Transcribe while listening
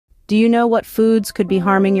Do you know what foods could be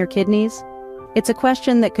harming your kidneys? It's a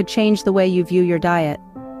question that could change the way you view your diet.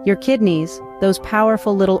 Your kidneys, those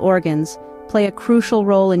powerful little organs, play a crucial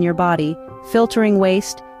role in your body, filtering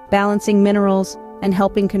waste, balancing minerals, and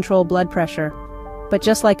helping control blood pressure. But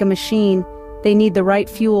just like a machine, they need the right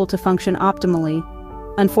fuel to function optimally.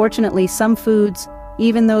 Unfortunately, some foods,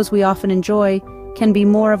 even those we often enjoy, can be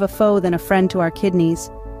more of a foe than a friend to our kidneys.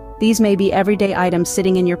 These may be everyday items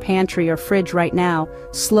sitting in your pantry or fridge right now,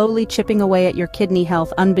 slowly chipping away at your kidney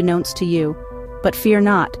health unbeknownst to you. But fear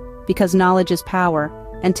not, because knowledge is power,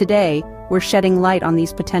 and today, we're shedding light on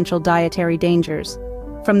these potential dietary dangers.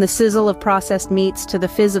 From the sizzle of processed meats to the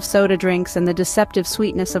fizz of soda drinks and the deceptive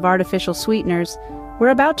sweetness of artificial sweeteners, we're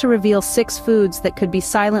about to reveal 6 foods that could be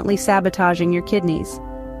silently sabotaging your kidneys.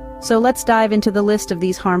 So let's dive into the list of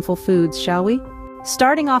these harmful foods, shall we?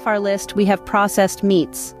 Starting off our list, we have processed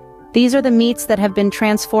meats. These are the meats that have been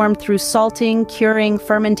transformed through salting, curing,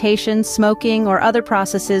 fermentation, smoking, or other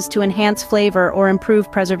processes to enhance flavor or improve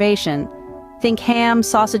preservation. Think ham,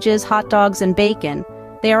 sausages, hot dogs, and bacon.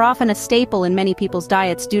 They are often a staple in many people's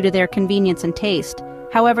diets due to their convenience and taste.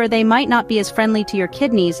 However, they might not be as friendly to your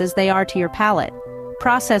kidneys as they are to your palate.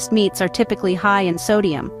 Processed meats are typically high in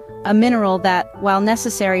sodium, a mineral that, while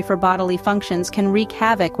necessary for bodily functions, can wreak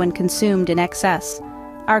havoc when consumed in excess.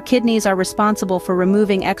 Our kidneys are responsible for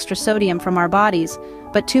removing extra sodium from our bodies,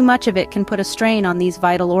 but too much of it can put a strain on these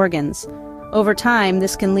vital organs. Over time,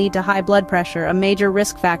 this can lead to high blood pressure, a major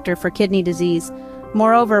risk factor for kidney disease.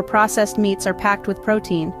 Moreover, processed meats are packed with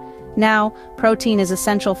protein. Now, protein is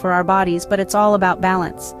essential for our bodies, but it's all about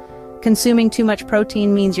balance. Consuming too much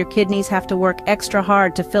protein means your kidneys have to work extra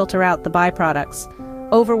hard to filter out the byproducts.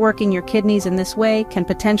 Overworking your kidneys in this way can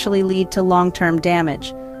potentially lead to long-term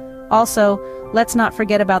damage. Also, let's not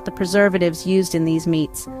forget about the preservatives used in these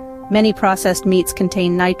meats. Many processed meats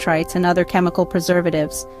contain nitrites and other chemical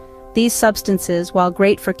preservatives. These substances, while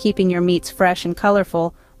great for keeping your meats fresh and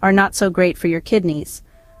colorful, are not so great for your kidneys.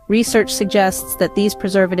 Research suggests that these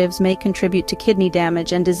preservatives may contribute to kidney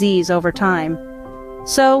damage and disease over time.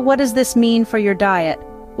 So, what does this mean for your diet?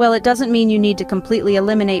 Well, it doesn't mean you need to completely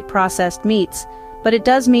eliminate processed meats, but it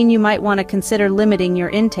does mean you might want to consider limiting your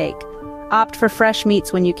intake. Opt for fresh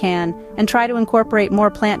meats when you can, and try to incorporate more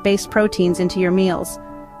plant-based proteins into your meals.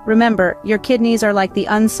 Remember, your kidneys are like the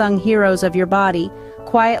unsung heroes of your body,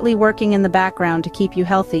 quietly working in the background to keep you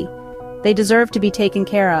healthy. They deserve to be taken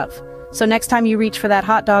care of. So next time you reach for that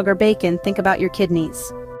hot dog or bacon, think about your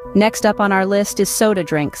kidneys. Next up on our list is soda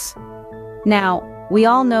drinks. Now, we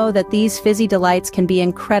all know that these fizzy delights can be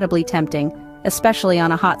incredibly tempting, especially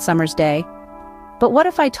on a hot summer's day. But what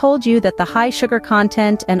if I told you that the high sugar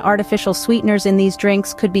content and artificial sweeteners in these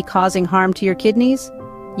drinks could be causing harm to your kidneys?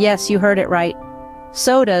 Yes, you heard it right.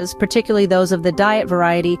 Sodas, particularly those of the diet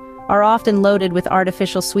variety, are often loaded with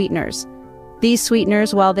artificial sweeteners. These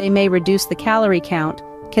sweeteners, while they may reduce the calorie count,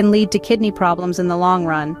 can lead to kidney problems in the long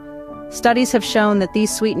run. Studies have shown that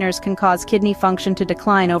these sweeteners can cause kidney function to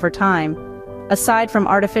decline over time. Aside from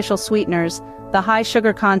artificial sweeteners, the high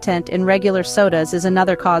sugar content in regular sodas is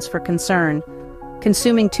another cause for concern.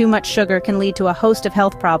 Consuming too much sugar can lead to a host of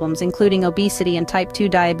health problems, including obesity and type 2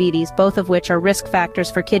 diabetes, both of which are risk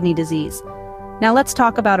factors for kidney disease. Now let's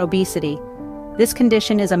talk about obesity. This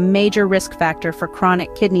condition is a major risk factor for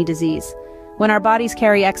chronic kidney disease. When our bodies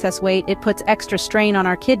carry excess weight, it puts extra strain on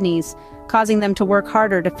our kidneys, causing them to work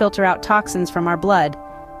harder to filter out toxins from our blood.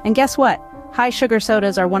 And guess what? High sugar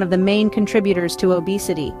sodas are one of the main contributors to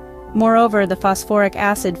obesity. Moreover, the phosphoric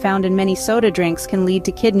acid found in many soda drinks can lead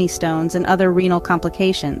to kidney stones and other renal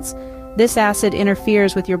complications. This acid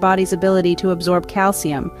interferes with your body's ability to absorb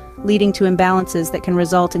calcium, leading to imbalances that can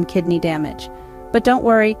result in kidney damage. But don't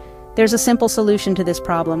worry, there's a simple solution to this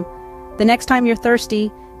problem. The next time you're thirsty,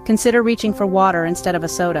 consider reaching for water instead of a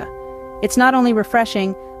soda. It's not only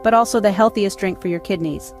refreshing, but also the healthiest drink for your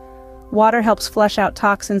kidneys. Water helps flush out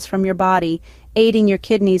toxins from your body, aiding your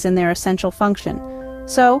kidneys in their essential function.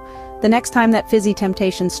 So, the next time that fizzy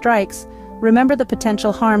temptation strikes, remember the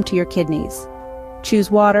potential harm to your kidneys. Choose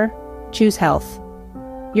water, choose health.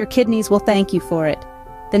 Your kidneys will thank you for it.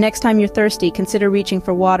 The next time you're thirsty, consider reaching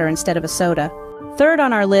for water instead of a soda. Third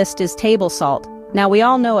on our list is table salt. Now we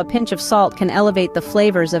all know a pinch of salt can elevate the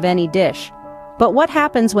flavors of any dish. But what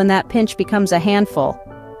happens when that pinch becomes a handful?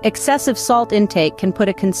 Excessive salt intake can put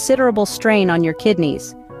a considerable strain on your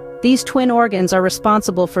kidneys. These twin organs are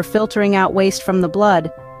responsible for filtering out waste from the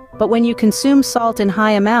blood, but when you consume salt in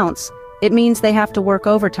high amounts, it means they have to work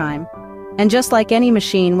overtime. And just like any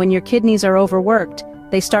machine, when your kidneys are overworked,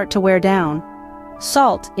 they start to wear down.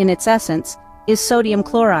 Salt, in its essence, is sodium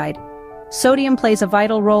chloride. Sodium plays a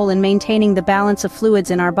vital role in maintaining the balance of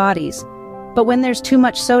fluids in our bodies. But when there's too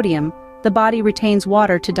much sodium, the body retains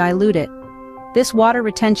water to dilute it. This water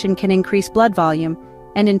retention can increase blood volume,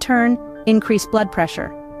 and in turn, increase blood pressure.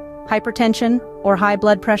 Hypertension, or high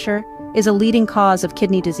blood pressure, is a leading cause of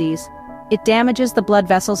kidney disease. It damages the blood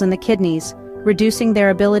vessels in the kidneys, reducing their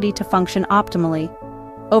ability to function optimally.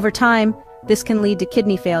 Over time, this can lead to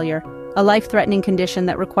kidney failure, a life-threatening condition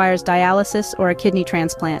that requires dialysis or a kidney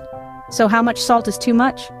transplant. So how much salt is too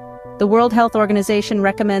much? The World Health Organization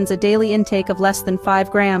recommends a daily intake of less than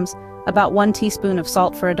 5 grams, about 1 teaspoon of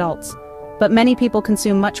salt for adults. But many people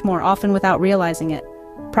consume much more, often without realizing it.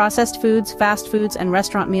 Processed foods, fast foods, and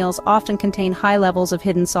restaurant meals often contain high levels of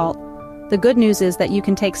hidden salt. The good news is that you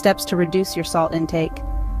can take steps to reduce your salt intake.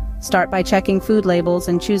 Start by checking food labels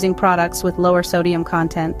and choosing products with lower sodium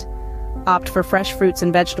content. Opt for fresh fruits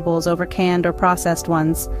and vegetables over canned or processed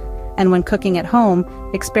ones. And when cooking at home,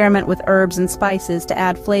 experiment with herbs and spices to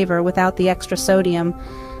add flavor without the extra sodium.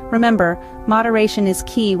 Remember, moderation is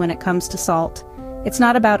key when it comes to salt. It's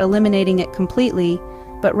not about eliminating it completely,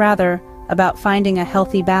 but rather about finding a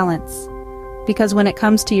healthy balance. Because when it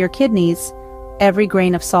comes to your kidneys, every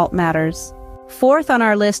grain of salt matters. Fourth on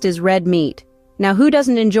our list is red meat. Now, who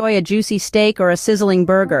doesn't enjoy a juicy steak or a sizzling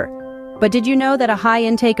burger? But did you know that a high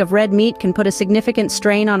intake of red meat can put a significant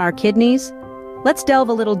strain on our kidneys? Let's delve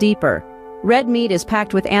a little deeper. Red meat is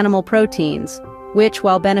packed with animal proteins, which,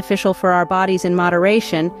 while beneficial for our bodies in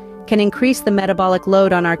moderation, can increase the metabolic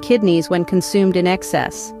load on our kidneys when consumed in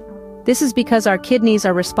excess. This is because our kidneys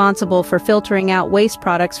are responsible for filtering out waste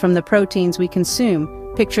products from the proteins we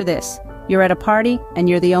consume. Picture this: you're at a party and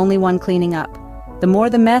you're the only one cleaning up. The more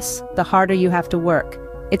the mess, the harder you have to work.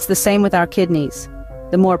 It's the same with our kidneys.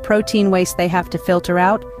 The more protein waste they have to filter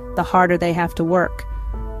out, the harder they have to work.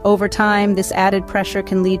 Over time, this added pressure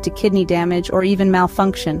can lead to kidney damage or even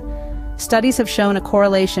malfunction. Studies have shown a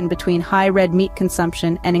correlation between high red meat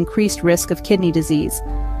consumption and increased risk of kidney disease.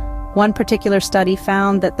 One particular study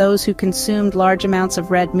found that those who consumed large amounts of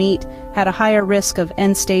red meat had a higher risk of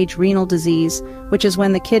end-stage renal disease, which is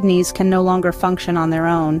when the kidneys can no longer function on their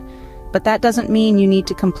own. But that doesn't mean you need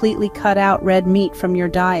to completely cut out red meat from your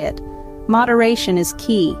diet. Moderation is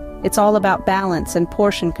key. It's all about balance and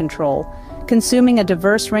portion control. Consuming a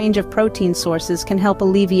diverse range of protein sources can help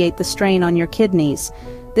alleviate the strain on your kidneys.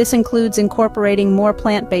 This includes incorporating more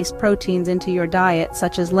plant-based proteins into your diet,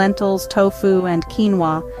 such as lentils, tofu, and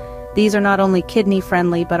quinoa. These are not only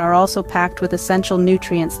kidney-friendly, but are also packed with essential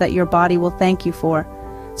nutrients that your body will thank you for.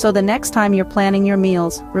 So the next time you're planning your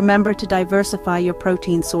meals, remember to diversify your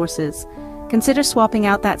protein sources. Consider swapping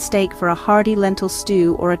out that steak for a hearty lentil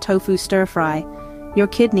stew or a tofu stir-fry. Your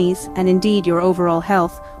kidneys, and indeed your overall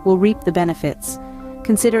health, will reap the benefits.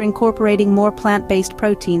 Consider incorporating more plant-based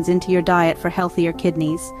proteins into your diet for healthier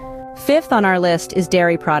kidneys. Fifth on our list is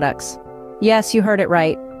dairy products. Yes, you heard it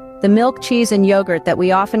right. The milk, cheese, and yogurt that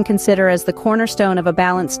we often consider as the cornerstone of a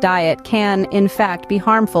balanced diet can, in fact, be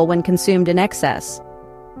harmful when consumed in excess.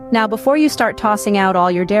 Now, before you start tossing out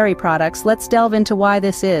all your dairy products, let's delve into why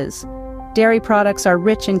this is. Dairy products are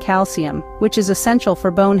rich in calcium, which is essential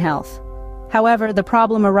for bone health. However, the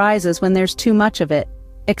problem arises when there's too much of it.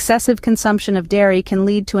 Excessive consumption of dairy can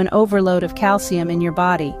lead to an overload of calcium in your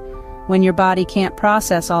body. When your body can't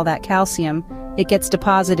process all that calcium, it gets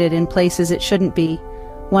deposited in places it shouldn't be,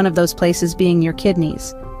 one of those places being your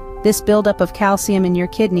kidneys. This buildup of calcium in your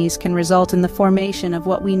kidneys can result in the formation of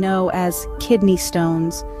what we know as kidney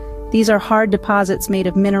stones. These are hard deposits made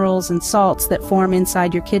of minerals and salts that form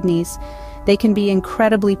inside your kidneys. They can be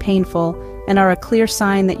incredibly painful and are a clear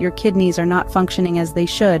sign that your kidneys are not functioning as they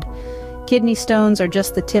should. Kidney stones are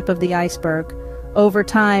just the tip of the iceberg. Over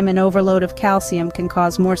time, an overload of calcium can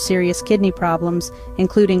cause more serious kidney problems,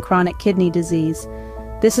 including chronic kidney disease.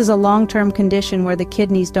 This is a long-term condition where the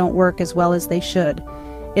kidneys don't work as well as they should.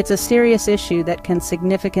 It's a serious issue that can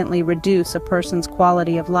significantly reduce a person's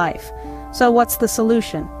quality of life. So what's the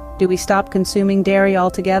solution? Do we stop consuming dairy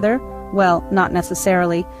altogether? Well, not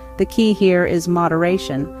necessarily. The key here is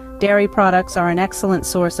moderation. Dairy products are an excellent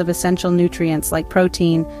source of essential nutrients like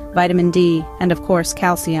protein, vitamin D, and of course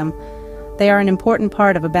calcium. They are an important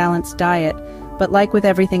part of a balanced diet, but like with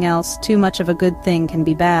everything else, too much of a good thing can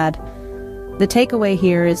be bad. The takeaway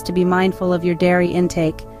here is to be mindful of your dairy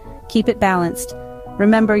intake. Keep it balanced.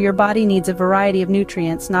 Remember, your body needs a variety of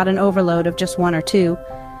nutrients, not an overload of just one or two.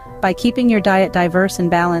 By keeping your diet diverse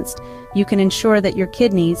and balanced, you can ensure that your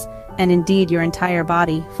kidneys, and indeed your entire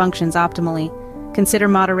body, functions optimally. Consider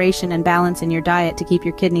moderation and balance in your diet to keep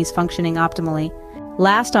your kidneys functioning optimally.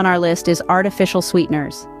 Last on our list is artificial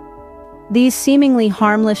sweeteners. These seemingly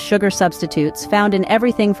harmless sugar substitutes, found in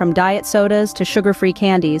everything from diet sodas to sugar-free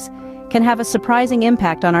candies, can have a surprising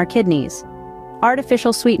impact on our kidneys.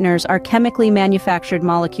 Artificial sweeteners are chemically manufactured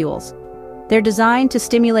molecules. They're designed to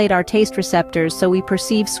stimulate our taste receptors so we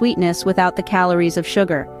perceive sweetness without the calories of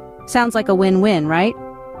sugar. Sounds like a win-win, right?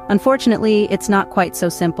 Unfortunately, it's not quite so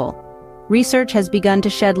simple. Research has begun to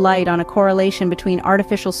shed light on a correlation between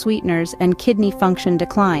artificial sweeteners and kidney function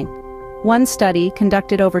decline. One study,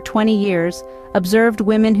 conducted over 20 years, observed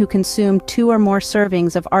women who consumed 2 or more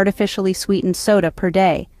servings of artificially sweetened soda per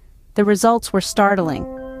day. The results were startling.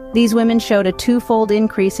 These women showed a 2-fold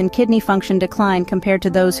increase in kidney function decline compared to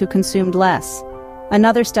those who consumed less.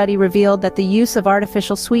 Another study revealed that the use of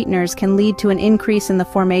artificial sweeteners can lead to an increase in the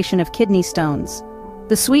formation of kidney stones.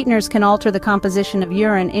 The sweeteners can alter the composition of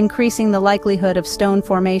urine, increasing the likelihood of stone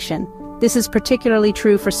formation. This is particularly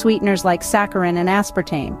true for sweeteners like saccharin and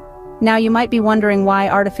aspartame. Now you might be wondering why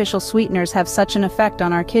artificial sweeteners have such an effect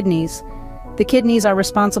on our kidneys. The kidneys are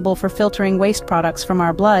responsible for filtering waste products from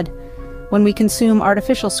our blood. When we consume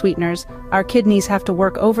artificial sweeteners, our kidneys have to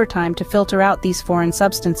work overtime to filter out these foreign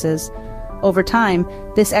substances. Over time,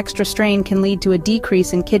 this extra strain can lead to a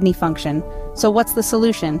decrease in kidney function. So what's the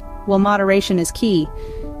solution? Well, moderation is key.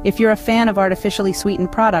 If you're a fan of artificially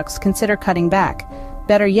sweetened products, consider cutting back.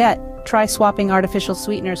 Better yet, try swapping artificial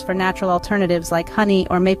sweeteners for natural alternatives like honey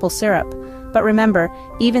or maple syrup. But remember,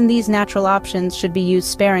 even these natural options should be used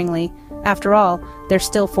sparingly. After all, they're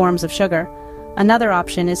still forms of sugar. Another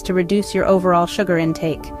option is to reduce your overall sugar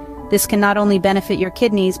intake. This can not only benefit your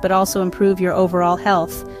kidneys but also improve your overall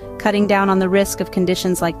health, cutting down on the risk of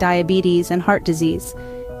conditions like diabetes and heart disease.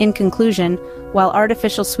 In conclusion, while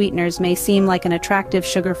artificial sweeteners may seem like an attractive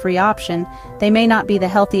sugar-free option, they may not be the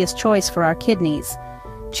healthiest choice for our kidneys.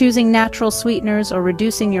 Choosing natural sweeteners or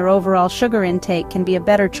reducing your overall sugar intake can be a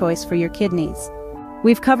better choice for your kidneys.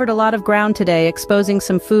 We've covered a lot of ground today, exposing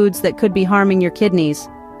some foods that could be harming your kidneys.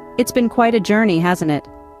 It's been quite a journey, hasn't it?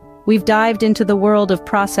 We've dived into the world of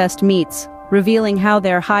processed meats, revealing how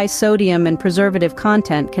their high sodium and preservative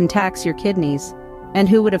content can tax your kidneys. And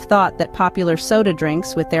who would have thought that popular soda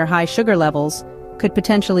drinks with their high sugar levels could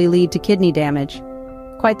potentially lead to kidney damage?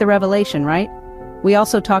 Quite the revelation, right? We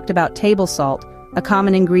also talked about table salt, a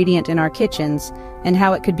common ingredient in our kitchens, and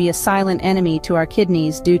how it could be a silent enemy to our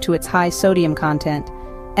kidneys due to its high sodium content.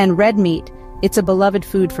 And red meat, it's a beloved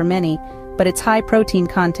food for many, but its high protein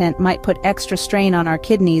content might put extra strain on our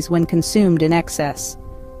kidneys when consumed in excess.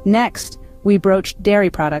 Next, we broached dairy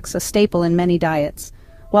products, a staple in many diets.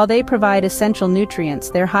 While they provide essential nutrients,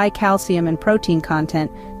 their high calcium and protein content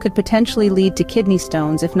could potentially lead to kidney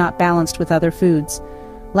stones if not balanced with other foods.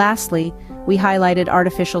 Lastly, we highlighted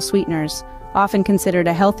artificial sweeteners, often considered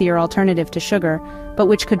a healthier alternative to sugar, but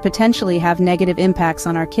which could potentially have negative impacts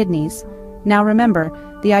on our kidneys. Now remember,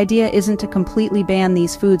 the idea isn't to completely ban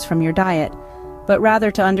these foods from your diet, but rather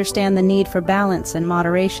to understand the need for balance and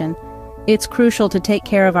moderation. It's crucial to take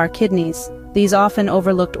care of our kidneys, these often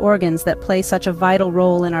overlooked organs that play such a vital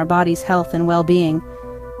role in our body's health and well-being.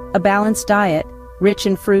 A balanced diet, rich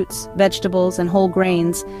in fruits, vegetables, and whole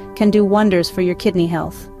grains, can do wonders for your kidney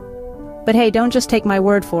health. But hey, don't just take my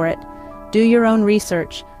word for it. Do your own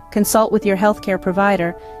research, consult with your healthcare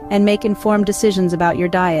provider, and make informed decisions about your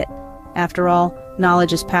diet. After all,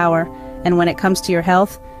 knowledge is power, and when it comes to your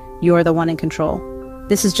health, you're the one in control.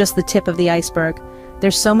 This is just the tip of the iceberg.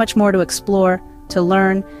 There's so much more to explore, to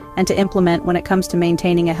learn, and to implement when it comes to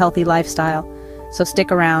maintaining a healthy lifestyle. So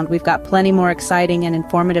stick around, we've got plenty more exciting and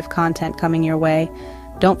informative content coming your way.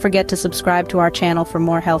 Don't forget to subscribe to our channel for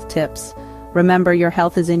more health tips. Remember, your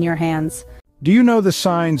health is in your hands. Do you know the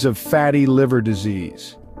signs of fatty liver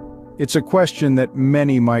disease? It's a question that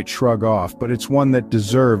many might shrug off, but it's one that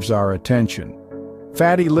deserves our attention.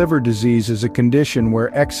 Fatty liver disease is a condition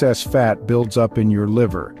where excess fat builds up in your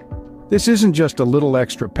liver. This isn't just a little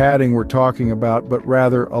extra padding we're talking about, but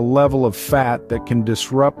rather a level of fat that can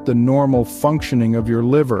disrupt the normal functioning of your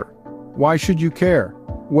liver. Why should you care?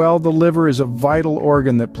 Well, the liver is a vital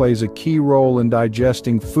organ that plays a key role in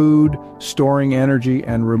digesting food, storing energy,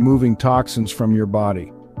 and removing toxins from your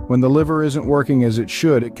body. When the liver isn't working as it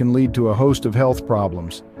should, it can lead to a host of health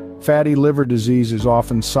problems. Fatty liver disease is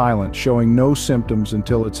often silent, showing no symptoms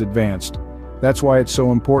until it's advanced. That's why it's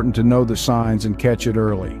so important to know the signs and catch it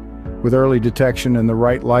early. With early detection and the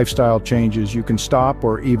right lifestyle changes, you can stop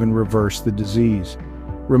or even reverse the disease.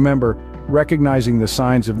 Remember, recognizing the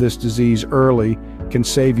signs of this disease early can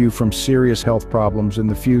save you from serious health problems in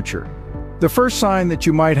the future. The first sign that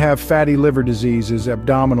you might have fatty liver disease is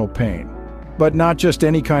abdominal pain. But not just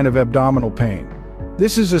any kind of abdominal pain.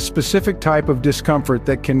 This is a specific type of discomfort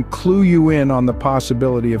that can clue you in on the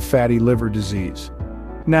possibility of fatty liver disease.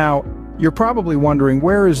 Now, You're probably wondering,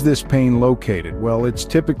 where is this pain located? Well, it's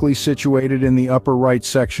typically situated in the upper right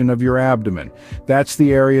section of your abdomen. That's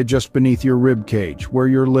the area just beneath your rib cage, where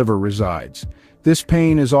your liver resides. This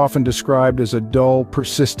pain is often described as a dull,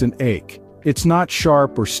 persistent ache. It's not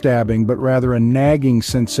sharp or stabbing, but rather a nagging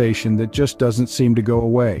sensation that just doesn't seem to go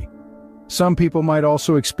away. Some people might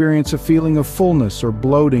also experience a feeling of fullness or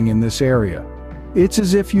bloating in this area. It's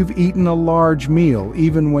as if you've eaten a large meal,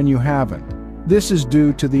 even when you haven't. This is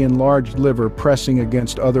due to the enlarged liver pressing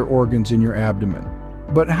against other organs in your abdomen.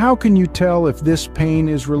 But how can you tell if this pain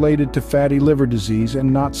is related to fatty liver disease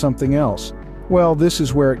and not something else? Well, this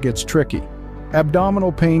is where it gets tricky.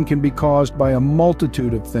 Abdominal pain can be caused by a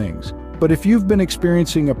multitude of things, but if you've been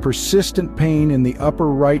experiencing a persistent pain in the upper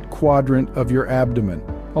right quadrant of your abdomen,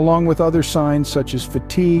 along with other signs such as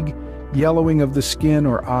fatigue, yellowing of the skin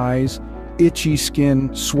or eyes, itchy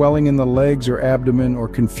skin, swelling in the legs or abdomen, or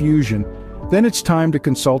confusion, then it's time to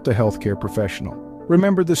consult a healthcare professional.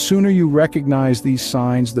 Remember, the sooner you recognize these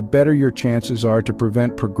signs, the better your chances are to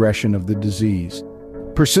prevent progression of the disease.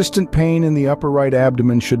 Persistent pain in the upper right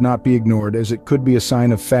abdomen should not be ignored, as it could be a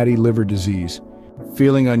sign of fatty liver disease.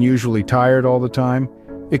 Feeling unusually tired all the time?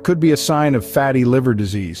 It could be a sign of fatty liver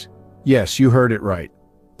disease. Yes, you heard it right.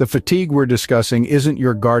 The fatigue we're discussing isn't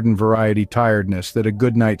your garden variety tiredness that a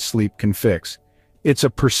good night's sleep can fix. It's a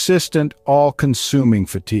persistent, all-consuming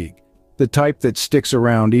fatigue. The type that sticks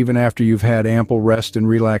around even after you've had ample rest and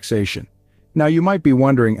relaxation. Now you might be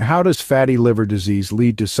wondering, how does fatty liver disease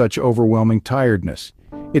lead to such overwhelming tiredness?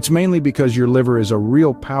 It's mainly because your liver is a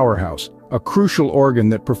real powerhouse, a crucial organ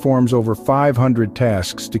that performs over 500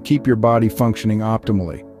 tasks to keep your body functioning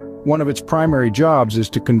optimally. One of its primary jobs is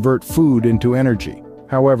to convert food into energy.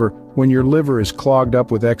 However, when your liver is clogged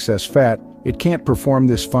up with excess fat, it can't perform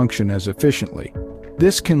this function as efficiently.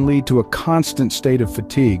 This can lead to a constant state of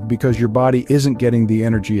fatigue because your body isn't getting the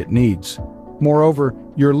energy it needs. Moreover,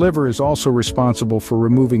 your liver is also responsible for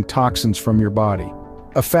removing toxins from your body.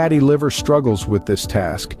 A fatty liver struggles with this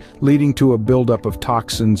task, leading to a buildup of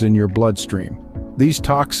toxins in your bloodstream. These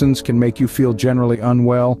toxins can make you feel generally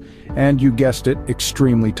unwell and, you guessed it,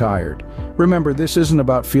 extremely tired. Remember, this isn't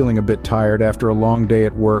about feeling a bit tired after a long day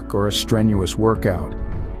at work or a strenuous workout.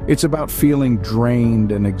 It's about feeling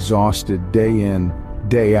drained and exhausted day in,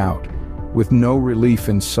 day out, with no relief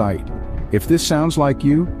in sight. If this sounds like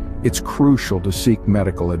you, it's crucial to seek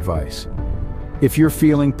medical advice. If you're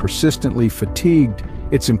feeling persistently fatigued,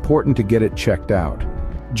 it's important to get it checked out.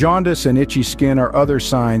 Jaundice and itchy skin are other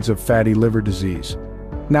signs of fatty liver disease.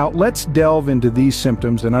 Now, let's delve into these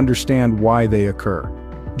symptoms and understand why they occur.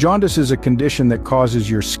 Jaundice is a condition that causes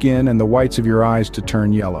your skin and the whites of your eyes to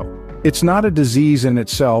turn yellow. It's not a disease in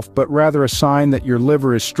itself, but rather a sign that your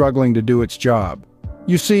liver is struggling to do its job.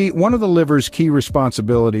 You see, one of the liver's key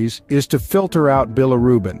responsibilities is to filter out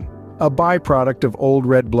bilirubin, a byproduct of old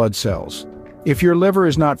red blood cells. If your liver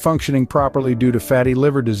is not functioning properly due to fatty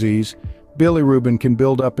liver disease, bilirubin can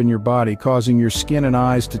build up in your body, causing your skin and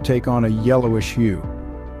eyes to take on a yellowish hue.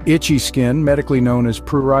 Itchy skin, medically known as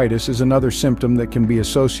pruritus, is another symptom that can be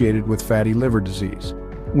associated with fatty liver disease.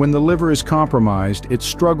 When the liver is compromised, it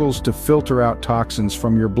struggles to filter out toxins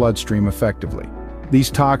from your bloodstream effectively. These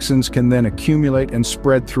toxins can then accumulate and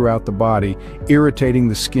spread throughout the body, irritating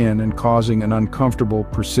the skin and causing an uncomfortable,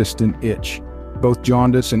 persistent itch. Both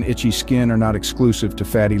jaundice and itchy skin are not exclusive to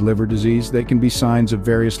fatty liver disease. They can be signs of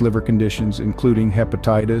various liver conditions, including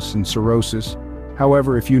hepatitis and cirrhosis.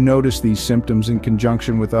 However, if you notice these symptoms in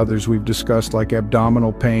conjunction with others we've discussed, like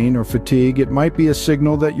abdominal pain or fatigue, it might be a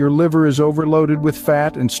signal that your liver is overloaded with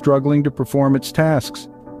fat and struggling to perform its tasks.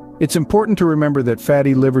 It's important to remember that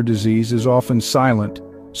fatty liver disease is often silent,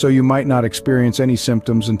 so you might not experience any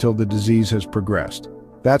symptoms until the disease has progressed.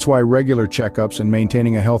 That's why regular checkups and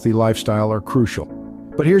maintaining a healthy lifestyle are crucial.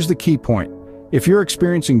 But here's the key point. If you're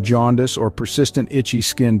experiencing jaundice or persistent itchy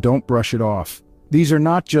skin, don't brush it off. These are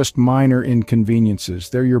not just minor inconveniences,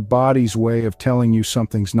 they're your body's way of telling you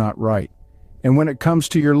something's not right. And when it comes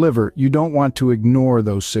to your liver, you don't want to ignore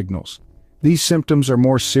those signals. These symptoms are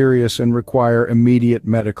more serious and require immediate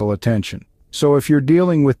medical attention. So if you're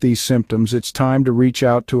dealing with these symptoms, it's time to reach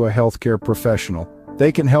out to a healthcare professional.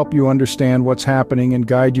 They can help you understand what's happening and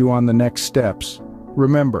guide you on the next steps.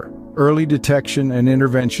 Remember, early detection and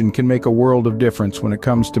intervention can make a world of difference when it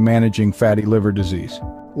comes to managing fatty liver disease.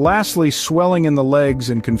 Lastly, swelling in the legs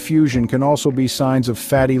and confusion can also be signs of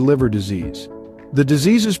fatty liver disease. The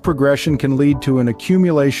disease's progression can lead to an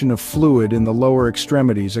accumulation of fluid in the lower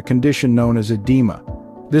extremities, a condition known as edema.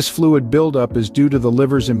 This fluid buildup is due to the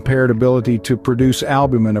liver's impaired ability to produce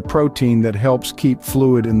albumin, a protein that helps keep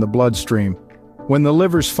fluid in the bloodstream. When the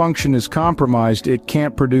liver's function is compromised, it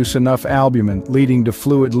can't produce enough albumin, leading to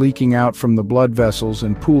fluid leaking out from the blood vessels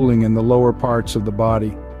and pooling in the lower parts of the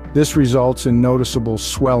body. This results in noticeable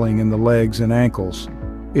swelling in the legs and ankles.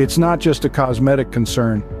 It's not just a cosmetic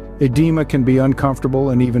concern. Edema can be uncomfortable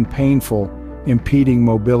and even painful, impeding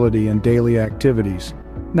mobility and daily activities.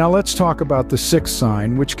 Now let's talk about the sixth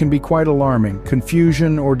sign, which can be quite alarming: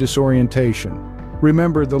 confusion or disorientation.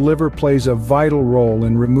 Remember, the liver plays a vital role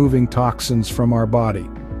in removing toxins from our body.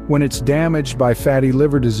 When it's damaged by fatty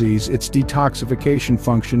liver disease, its detoxification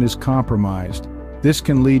function is compromised. This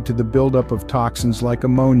can lead to the buildup of toxins like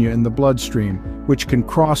ammonia in the bloodstream, which can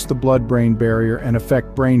cross the blood-brain barrier and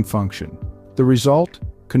affect brain function. The result?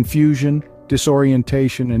 Confusion,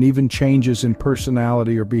 disorientation, and even changes in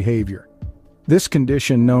personality or behavior. This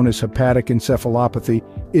condition, known as hepatic encephalopathy,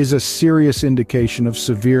 is a serious indication of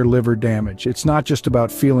severe liver damage. It's not just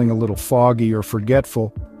about feeling a little foggy or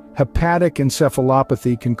forgetful. Hepatic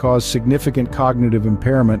encephalopathy can cause significant cognitive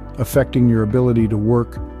impairment, affecting your ability to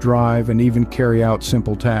work, drive, and even carry out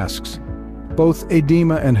simple tasks. Both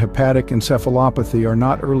edema and hepatic encephalopathy are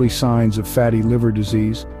not early signs of fatty liver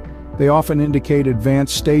disease. They often indicate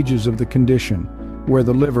advanced stages of the condition, where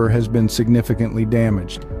the liver has been significantly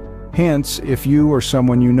damaged. Hence, if you or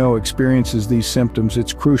someone you know experiences these symptoms,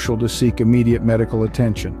 it's crucial to seek immediate medical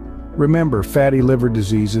attention. Remember, fatty liver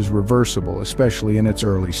disease is reversible, especially in its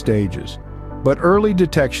early stages. But early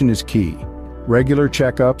detection is key. Regular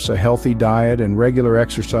checkups, a healthy diet, and regular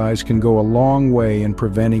exercise can go a long way in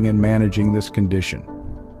preventing and managing this condition.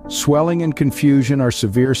 Swelling and confusion are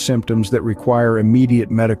severe symptoms that require immediate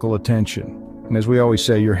medical attention. And as we always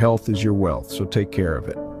say, your health is your wealth, so take care of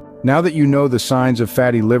it. Now that you know the signs of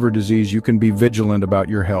fatty liver disease, you can be vigilant about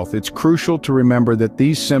your health. It's crucial to remember that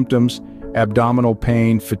these symptoms, abdominal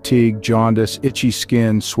pain, fatigue, jaundice, itchy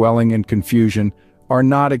skin, swelling, and confusion, are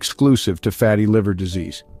not exclusive to fatty liver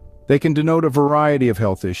disease. They can denote a variety of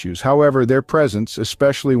health issues. However, their presence,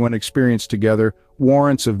 especially when experienced together,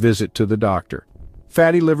 warrants a visit to the doctor.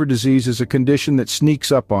 Fatty liver disease is a condition that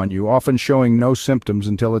sneaks up on you, often showing no symptoms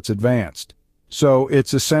until it's advanced. So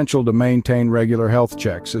it's essential to maintain regular health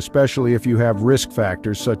checks, especially if you have risk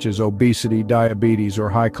factors such as obesity, diabetes, or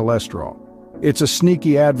high cholesterol. It's a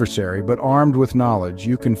sneaky adversary, but armed with knowledge,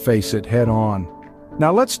 you can face it head-on.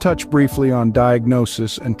 Now let's touch briefly on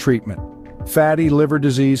diagnosis and treatment. Fatty liver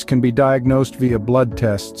disease can be diagnosed via blood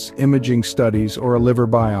tests, imaging studies, or a liver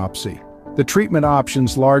biopsy. The treatment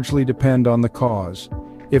options largely depend on the cause.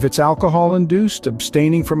 If it's alcohol-induced,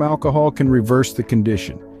 abstaining from alcohol can reverse the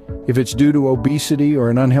condition. If it's due to obesity or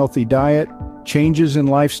an unhealthy diet, changes in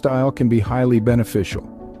lifestyle can be highly beneficial.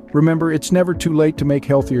 Remember, it's never too late to make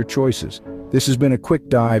healthier choices. This has been a quick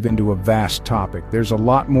dive into a vast topic. There's a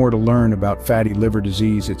lot more to learn about fatty liver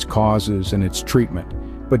disease, its causes, and its treatment.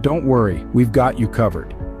 But don't worry, we've got you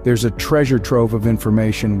covered. There's a treasure trove of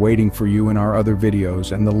information waiting for you in our other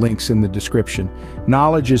videos and the links in the description.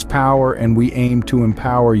 Knowledge is power, and we aim to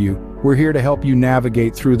empower you. We're here to help you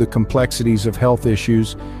navigate through the complexities of health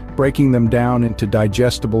issues, breaking them down into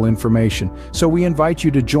digestible information. So we invite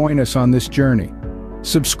you to join us on this journey.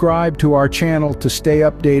 Subscribe to our channel to stay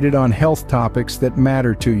updated on health topics that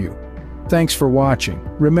matter to you. Thanks for watching.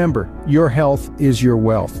 Remember, your health is your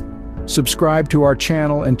wealth. Subscribe to our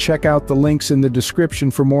channel and check out the links in the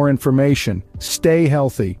description for more information. Stay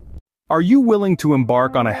healthy. Are you willing to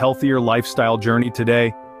embark on a healthier lifestyle journey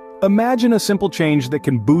today? Imagine a simple change that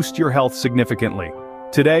can boost your health significantly.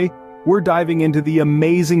 Today, we're diving into the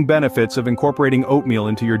amazing benefits of incorporating oatmeal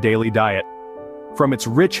into your daily diet. From its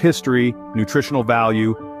rich history, nutritional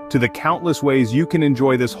value, to the countless ways you can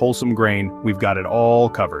enjoy this wholesome grain, we've got it all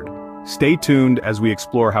covered. Stay tuned as we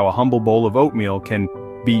explore how a humble bowl of oatmeal can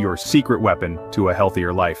be your secret weapon to a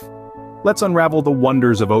healthier life. Let's unravel the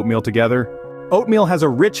wonders of oatmeal together. Oatmeal has a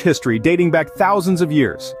rich history dating back thousands of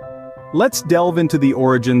years. Let's delve into the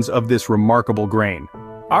origins of this remarkable grain.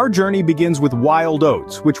 Our journey begins with wild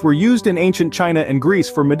oats, which were used in ancient China and Greece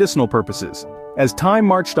for medicinal purposes. As time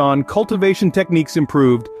marched on, cultivation techniques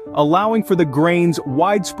improved, allowing for the grain's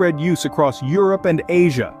widespread use across Europe and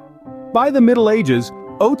Asia. By the Middle Ages,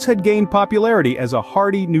 oats had gained popularity as a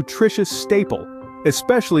hearty, nutritious staple,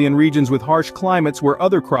 especially in regions with harsh climates where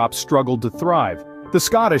other crops struggled to thrive. The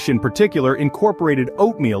Scottish, in particular, incorporated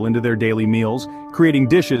oatmeal into their daily meals, creating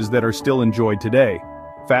dishes that are still enjoyed today.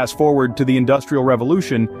 Fast forward to the Industrial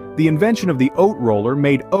Revolution, the invention of the oat roller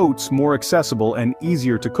made oats more accessible and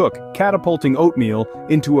easier to cook, catapulting oatmeal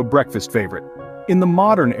into a breakfast favorite. In the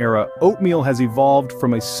modern era, oatmeal has evolved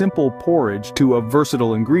from a simple porridge to a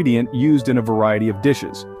versatile ingredient used in a variety of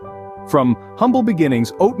dishes. From humble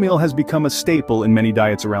beginnings, oatmeal has become a staple in many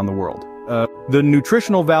diets around the world. The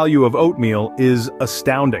nutritional value of oatmeal is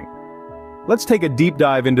astounding. Let's take a deep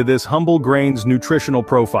dive into this humble grain's nutritional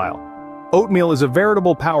profile. Oatmeal is a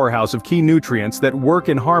veritable powerhouse of key nutrients that work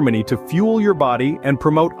in harmony to fuel your body and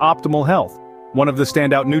promote optimal health. One of the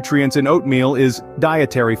standout nutrients in oatmeal is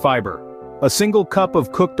dietary fiber. A single cup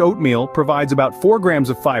of cooked oatmeal provides about 4 grams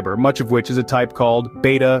of fiber, much of which is a type called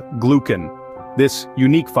beta-glucan. This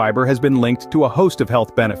unique fiber has been linked to a host of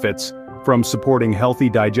health benefits, from supporting healthy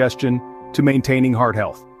digestion to maintaining heart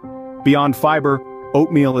health. Beyond fiber,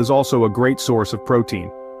 oatmeal is also a great source of protein.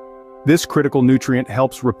 This critical nutrient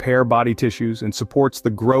helps repair body tissues and supports the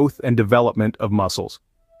growth and development of muscles.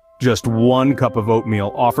 Just 1 cup of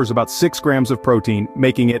oatmeal offers about 6 grams of protein,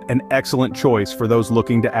 making it an excellent choice for those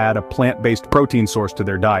looking to add a plant-based protein source to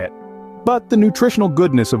their diet. But the nutritional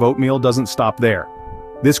goodness of oatmeal doesn't stop there.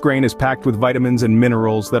 This grain is packed with vitamins and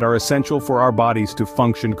minerals that are essential for our bodies to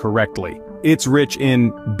function correctly. It's rich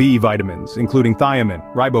in B vitamins, including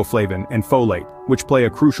thiamine, riboflavin, and folate, which play a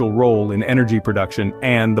crucial role in energy production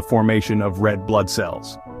and the formation of red blood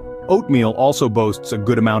cells. Oatmeal also boasts a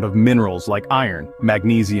good amount of minerals like iron,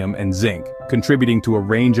 magnesium, and zinc, contributing to a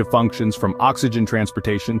range of functions from oxygen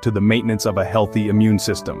transportation to the maintenance of a healthy immune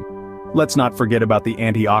system. Let's not forget about the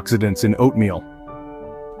antioxidants in oatmeal.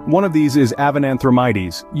 One of these is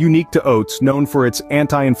avenanthramides, unique to oats, known for its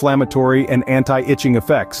anti-inflammatory and anti-itching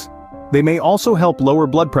effects. They may also help lower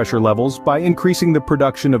blood pressure levels by increasing the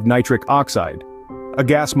production of nitric oxide, a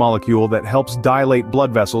gas molecule that helps dilate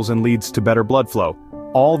blood vessels and leads to better blood flow.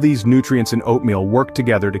 All these nutrients in oatmeal work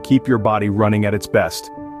together to keep your body running at its best.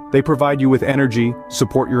 They provide you with energy,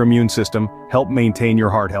 support your immune system, help maintain your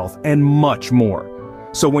heart health, and much more.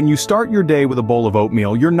 So when you start your day with a bowl of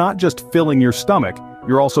oatmeal, you're not just filling your stomach,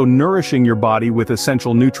 you're also nourishing your body with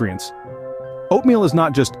essential nutrients. Oatmeal is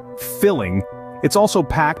not just filling, it's also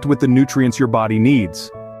packed with the nutrients your body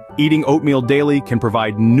needs. Eating oatmeal daily can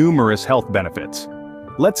provide numerous health benefits.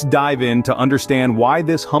 Let's dive in to understand why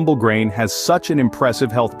this humble grain has such an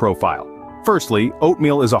impressive health profile. Firstly,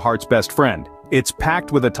 oatmeal is a heart's best friend. It's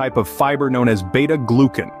packed with a type of fiber known as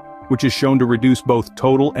beta-glucan, which is shown to reduce both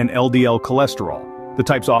total and LDL cholesterol, the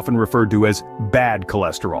types often referred to as bad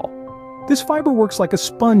cholesterol. This fiber works like a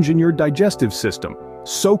sponge in your digestive system,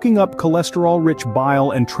 soaking up cholesterol-rich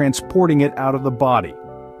bile and transporting it out of the body.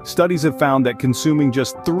 Studies have found that consuming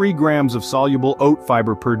just 3 grams of soluble oat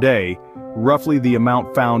fiber per day, roughly the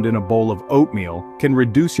amount found in a bowl of oatmeal, can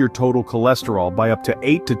reduce your total cholesterol by up to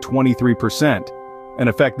 8 to 23%, an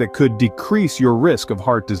effect that could decrease your risk of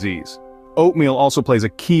heart disease. Oatmeal also plays a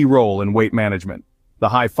key role in weight management. The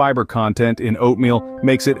high fiber content in oatmeal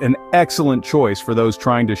makes it an excellent choice for those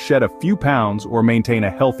trying to shed a few pounds or maintain a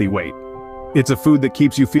healthy weight. It's a food that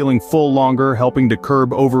keeps you feeling full longer, helping to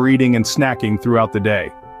curb overeating and snacking throughout the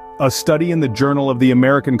day. A study in the Journal of the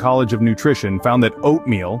American College of Nutrition found that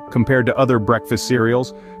oatmeal, compared to other breakfast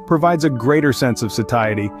cereals, provides a greater sense of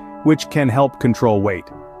satiety, which can help control weight.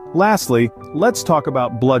 Lastly, let's talk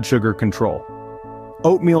about blood sugar control.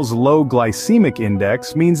 Oatmeal's low glycemic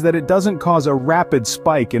index means that it doesn't cause a rapid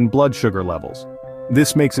spike in blood sugar levels.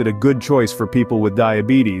 This makes it a good choice for people with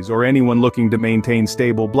diabetes or anyone looking to maintain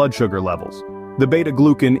stable blood sugar levels. The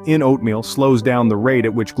beta-glucan in oatmeal slows down the rate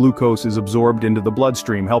at which glucose is absorbed into the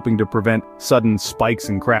bloodstream, helping to prevent sudden spikes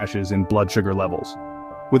and crashes in blood sugar levels.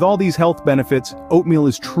 With all these health benefits, oatmeal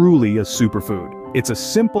is truly a superfood. It's a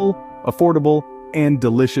simple, affordable, and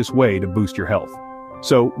delicious way to boost your health.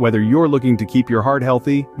 So, whether you're looking to keep your heart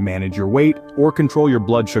healthy, manage your weight, or control your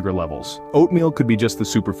blood sugar levels, oatmeal could be just the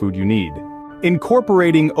superfood you need.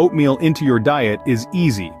 Incorporating oatmeal into your diet is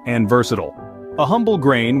easy and versatile. A humble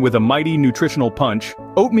grain with a mighty nutritional punch,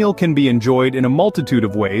 oatmeal can be enjoyed in a multitude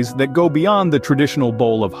of ways that go beyond the traditional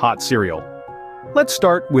bowl of hot cereal. Let's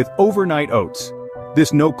start with overnight oats.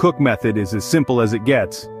 This no-cook method is as simple as it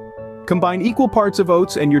gets. Combine equal parts of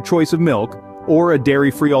oats and your choice of milk, or a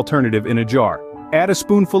dairy-free alternative in a jar. Add a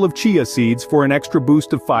spoonful of chia seeds for an extra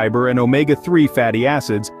boost of fiber and omega-3 fatty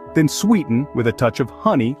acids, then sweeten with a touch of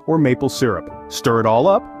honey or maple syrup. Stir it all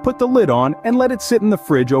up, put the lid on, and let it sit in the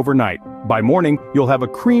fridge overnight. By morning, you'll have a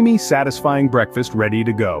creamy, satisfying breakfast ready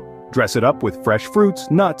to go. Dress it up with fresh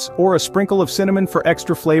fruits, nuts, or a sprinkle of cinnamon for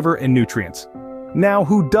extra flavor and nutrients. Now,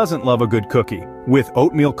 who doesn't love a good cookie? With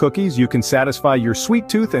oatmeal cookies, you can satisfy your sweet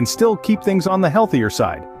tooth and still keep things on the healthier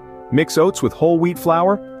side. Mix oats with whole wheat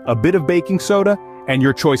flour, a bit of baking soda, and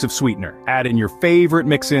your choice of sweetener. Add in your favorite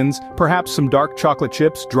mix-ins, perhaps some dark chocolate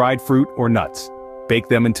chips, dried fruit, or nuts. Bake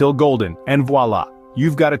them until golden, and voila!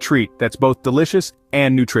 You've got a treat that's both delicious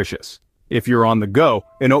and nutritious. If you're on the go,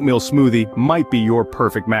 an oatmeal smoothie might be your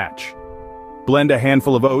perfect match. Blend a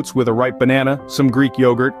handful of oats with a ripe banana, some Greek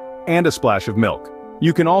yogurt, and a splash of milk.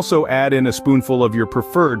 You can also add in a spoonful of your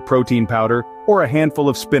preferred protein powder or a handful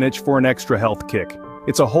of spinach for an extra health kick.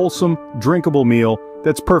 It's a wholesome, drinkable meal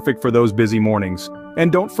that's perfect for those busy mornings.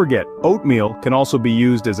 And don't forget, oatmeal can also be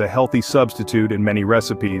used as a healthy substitute in many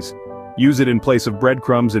recipes. Use it in place of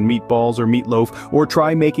breadcrumbs and meatballs or meatloaf, or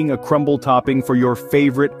try making a crumble topping for your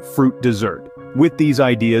favorite fruit dessert. With these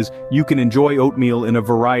ideas, you can enjoy oatmeal in a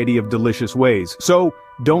variety of delicious ways. So,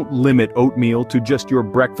 don't limit oatmeal to just your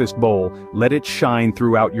breakfast bowl, let it shine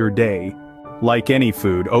throughout your day. Like any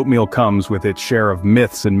food, oatmeal comes with its share of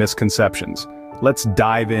myths and misconceptions. Let's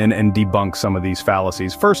dive in and debunk some of these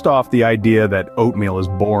fallacies. First off, the idea that oatmeal is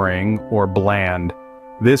boring or bland.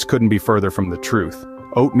 This couldn't be further from the truth.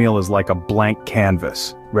 Oatmeal is like a blank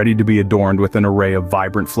canvas, ready to be adorned with an array of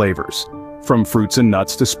vibrant flavors. From fruits and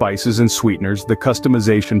nuts to spices and sweeteners, the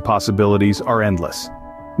customization possibilities are endless.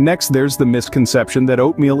 Next, there's the misconception that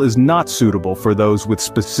oatmeal is not suitable for those with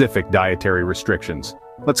specific dietary restrictions.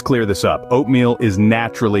 Let's clear this up. Oatmeal is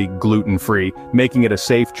naturally gluten-free, making it a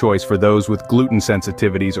safe choice for those with gluten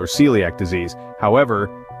sensitivities or celiac disease. However,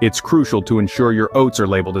 it's crucial to ensure your oats are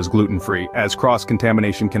labeled as gluten-free, as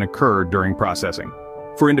cross-contamination can occur during processing.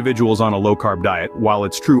 For individuals on a low-carb diet, while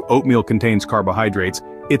it's true oatmeal contains carbohydrates,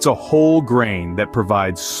 it's a whole grain that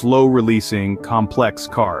provides slow-releasing, complex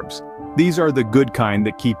carbs. These are the good kind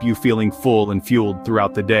that keep you feeling full and fueled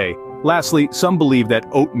throughout the day. Lastly, some believe that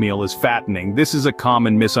oatmeal is fattening. This is a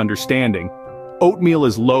common misunderstanding. Oatmeal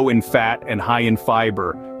is low in fat and high in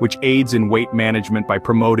fiber, which aids in weight management by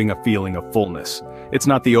promoting a feeling of fullness. It's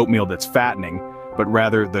not the oatmeal that's fattening, but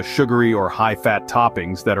rather the sugary or high-fat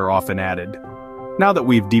toppings that are often added. Now that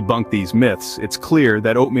we've debunked these myths, it's clear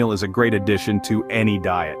that oatmeal is a great addition to any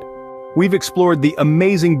diet. We've explored the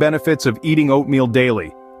amazing benefits of eating oatmeal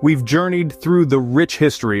daily. We've journeyed through the rich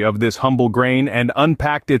history of this humble grain and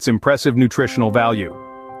unpacked its impressive nutritional value.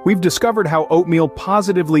 We've discovered how oatmeal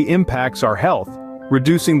positively impacts our health,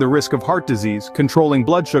 reducing the risk of heart disease, controlling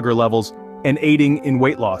blood sugar levels, and aiding in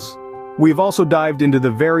weight loss. We've also dived into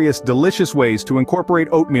the various delicious ways to incorporate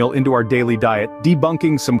oatmeal into our daily diet,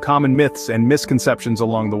 debunking some common myths and misconceptions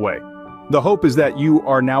along the way. The hope is that you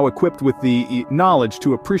are now equipped with the knowledge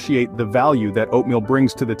to appreciate the value that oatmeal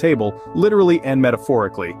brings to the table, literally and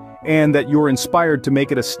metaphorically, and that you're inspired to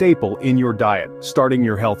make it a staple in your diet, starting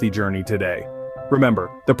your healthy journey today.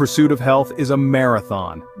 Remember, the pursuit of health is a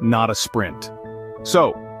marathon, not a sprint.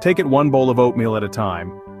 So, take it one bowl of oatmeal at a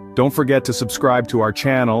time. Don't forget to subscribe to our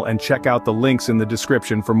channel and check out the links in the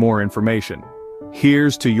description for more information.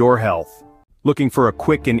 Here's to your health. Looking for a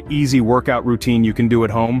quick and easy workout routine you can do at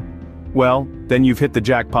home? Well, then you've hit the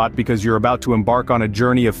jackpot because you're about to embark on a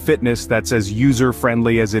journey of fitness that's as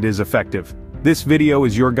user-friendly as it is effective. This video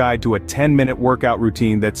is your guide to a 10-minute workout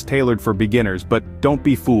routine that's tailored for beginners, but don't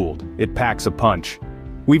be fooled, it packs a punch.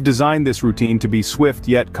 We've designed this routine to be swift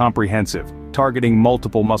yet comprehensive, targeting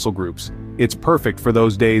multiple muscle groups. It's perfect for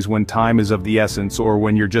those days when time is of the essence or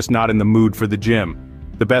when you're just not in the mood for the gym.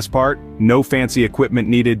 The best part? No fancy equipment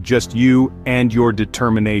needed, just you and your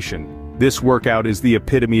determination. This workout is the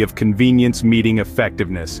epitome of convenience meeting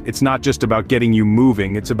effectiveness. It's not just about getting you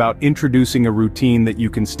moving, it's about introducing a routine that you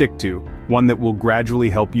can stick to, one that will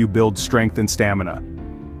gradually help you build strength and stamina.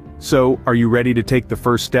 So, are you ready to take the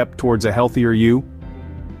first step towards a healthier you?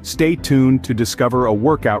 Stay tuned to discover a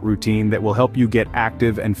workout routine that will help you get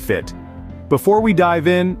active and fit. Before we dive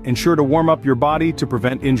in, ensure to warm up your body to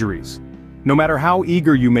prevent injuries. No matter how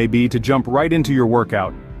eager you may be to jump right into your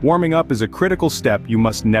workout, warming up is a critical step you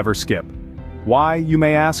must never skip. Why, you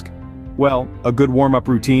may ask? Well, a good warm-up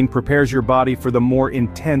routine prepares your body for the more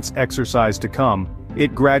intense exercise to come.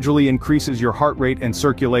 It gradually increases your heart rate and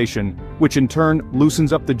circulation, which in turn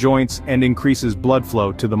loosens up the joints and increases blood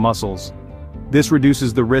flow to the muscles. This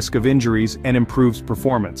reduces the risk of injuries and improves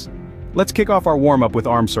performance. Let's kick off our warm-up with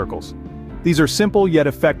arm circles. These are simple yet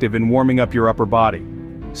effective in warming up your upper body.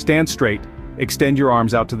 Stand straight, extend your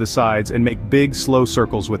arms out to the sides and make big, slow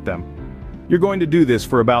circles with them. You're going to do this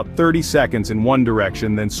for about 30 seconds in one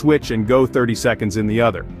direction, then switch and go 30 seconds in the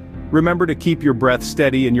other. Remember to keep your breath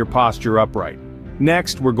steady and your posture upright.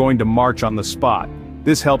 Next, we're going to march on the spot.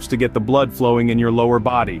 This helps to get the blood flowing in your lower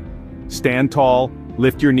body. Stand tall,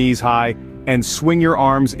 lift your knees high, and swing your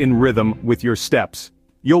arms in rhythm with your steps.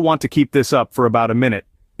 You'll want to keep this up for about a minute.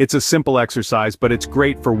 It's a simple exercise, but it's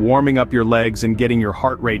great for warming up your legs and getting your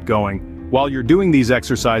heart rate going. While you're doing these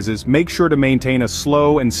exercises, make sure to maintain a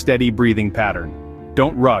slow and steady breathing pattern.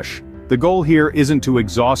 Don't rush. The goal here isn't to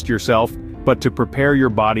exhaust yourself, but to prepare your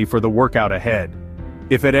body for the workout ahead.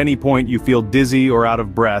 If at any point you feel dizzy or out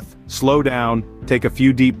of breath, slow down, take a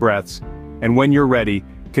few deep breaths, and when you're ready,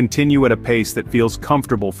 continue at a pace that feels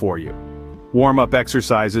comfortable for you. Warm-up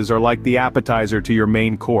exercises are like the appetizer to your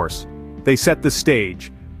main course. They set the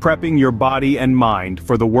stage, prepping your body and mind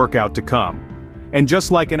for the workout to come. And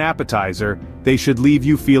just like an appetizer, they should leave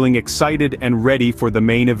you feeling excited and ready for the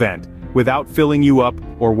main event, without filling you up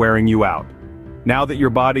or wearing you out. Now that your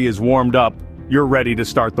body is warmed up, you're ready to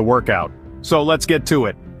start the workout. So let's get to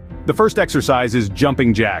it. The first exercise is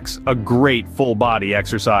jumping jacks, a great full-body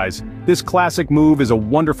exercise. This classic move is a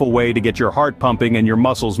wonderful way to get your heart pumping and your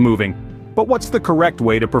muscles moving. But what's the correct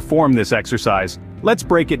way to perform this exercise? Let's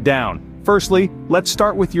break it down. Firstly, let's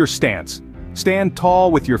start with your stance. Stand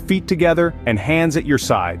tall with your feet together and hands at your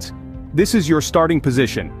sides. This is your starting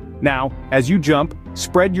position. Now, as you jump,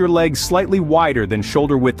 spread your legs slightly wider than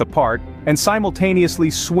shoulder width apart and simultaneously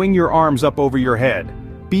swing your arms up over your head.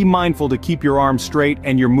 Be mindful to keep your arms straight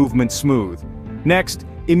and your movement smooth. Next,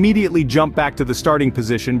 immediately jump back to the starting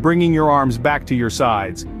position, bringing your arms back to your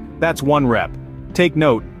sides. That's 1 rep. Take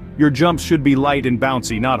note, your jumps should be light and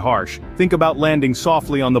bouncy, not harsh. Think about landing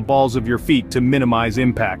softly on the balls of your feet to minimize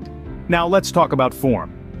impact. Now let's talk about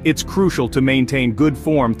form. It's crucial to maintain good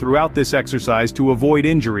form throughout this exercise to avoid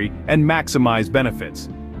injury and maximize benefits.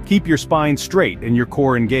 Keep your spine straight and your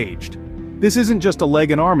core engaged. This isn't just a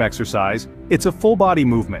leg and arm exercise, it's a full body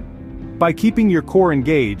movement. By keeping your core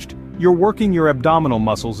engaged, you're working your abdominal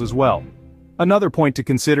muscles as well. Another point to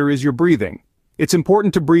consider is your breathing. It's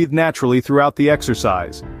important to breathe naturally throughout the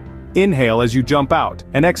exercise. Inhale as you jump out,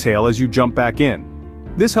 and exhale as you jump back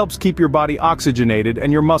in. This helps keep your body oxygenated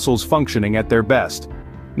and your muscles functioning at their best.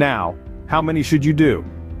 Now, how many should you do?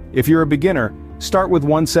 If you're a beginner, start with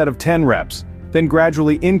 1 set of 10 reps, then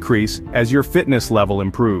gradually increase as your fitness level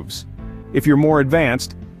improves. If you're more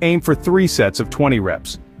advanced, aim for 3 sets of 20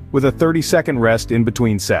 reps, with a 30-second rest in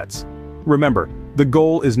between sets. Remember, the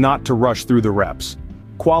goal is not to rush through the reps.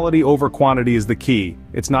 Quality over quantity is the key.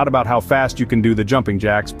 It's not about how fast you can do the jumping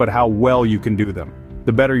jacks, but how well you can do them.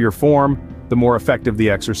 The better your form, the more effective the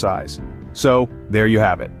exercise. So, there you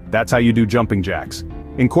have it. That's how you do jumping jacks.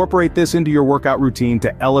 Incorporate this into your workout routine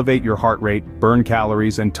to elevate your heart rate, burn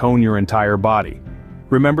calories, and tone your entire body.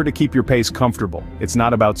 Remember to keep your pace comfortable. It's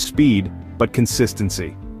not about speed, but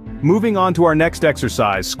consistency. Moving on to our next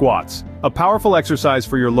exercise, squats. A powerful exercise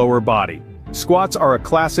for your lower body. Squats are a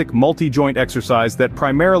classic multi-joint exercise that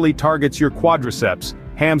primarily targets your quadriceps,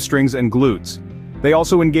 hamstrings, and glutes. They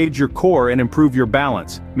also engage your core and improve your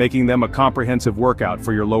balance, making them a comprehensive workout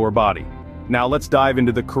for your lower body. Now let's dive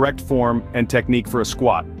into the correct form and technique for a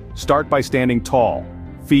squat. Start by standing tall,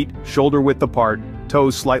 feet shoulder width apart,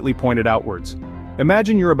 toes slightly pointed outwards.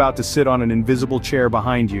 Imagine you're about to sit on an invisible chair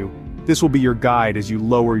behind you. This will be your guide as you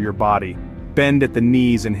lower your body. Bend at the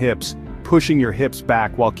knees and hips, pushing your hips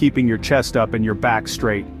back while keeping your chest up and your back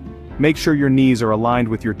straight. Make sure your knees are aligned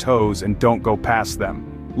with your toes and don't go past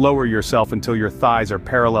them. Lower yourself until your thighs are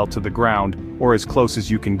parallel to the ground, or as close as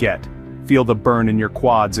you can get. Feel the burn in your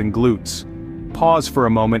quads and glutes. Pause for a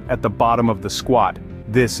moment at the bottom of the squat.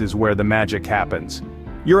 This is where the magic happens.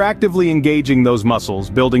 You're actively engaging those muscles,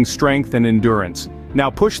 building strength and endurance. Now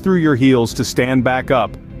push through your heels to stand back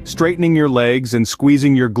up, straightening your legs and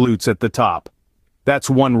squeezing your glutes at the top. That's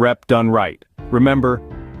 1 rep done right. Remember,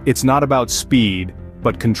 it's not about speed,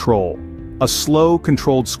 but control. A slow,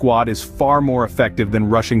 controlled squat is far more effective than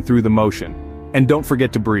rushing through the motion. And don't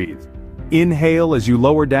forget to breathe. Inhale as you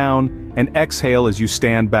lower down, and exhale as you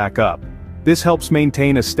stand back up. This helps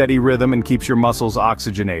maintain a steady rhythm and keeps your muscles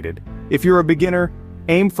oxygenated. If you're a beginner,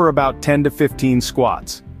 aim for about 10 to 15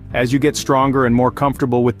 squats. As you get stronger and more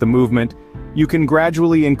comfortable with the movement, you can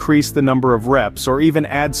gradually increase the number of reps or even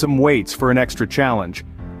add some weights for an extra challenge.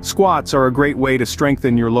 Squats are a great way to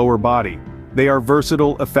strengthen your lower body. They are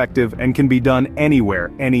versatile, effective, and can be done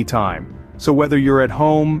anywhere, anytime. So whether you're at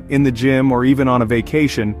home, in the gym, or even on a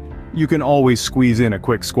vacation, you can always squeeze in a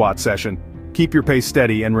quick squat session. Keep your pace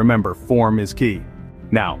steady and remember, form is key.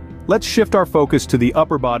 Now, let's shift our focus to the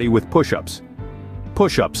upper body with push-ups.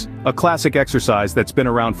 Push-ups, a classic exercise that's been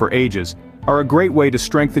around for ages, are a great way to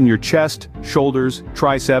strengthen your chest, shoulders,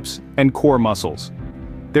 triceps, and core muscles.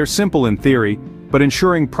 They're simple in theory, but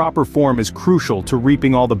ensuring proper form is crucial to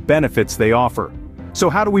reaping all the benefits they offer. So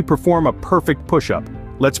how do we perform a perfect push-up?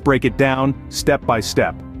 Let's break it down, step by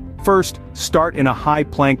step. First, start in a high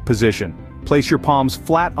plank position. Place your palms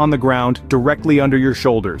flat on the ground, directly under your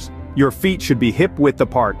shoulders. Your feet should be hip-width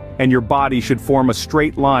apart, and your body should form a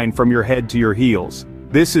straight line from your head to your heels.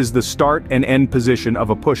 This is the start and end position of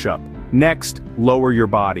a push-up. Next, lower your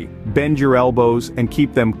body. Bend your elbows and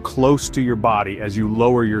keep them close to your body as you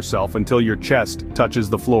lower yourself until your chest touches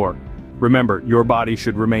the floor. Remember, your body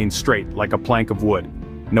should remain straight, like a plank of wood.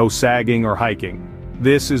 No sagging or hiking.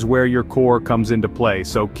 This is where your core comes into play,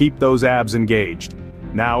 so keep those abs engaged.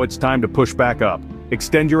 Now it's time to push back up.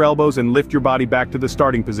 Extend your elbows and lift your body back to the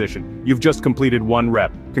starting position. You've just completed 1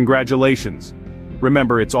 rep. Congratulations.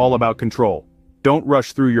 Remember, it's all about control. Don't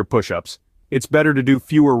rush through your push-ups. It's better to do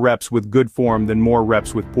fewer reps with good form than more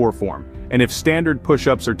reps with poor form. And if standard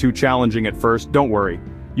push-ups are too challenging at first, don't worry.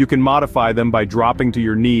 You can modify them by dropping to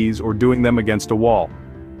your knees or doing them against a wall.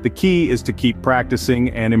 The key is to keep practicing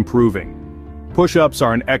and improving. Push-ups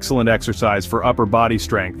are an excellent exercise for upper body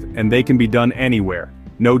strength, and they can be done anywhere.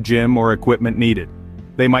 No gym or equipment needed.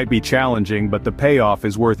 They might be challenging, but the payoff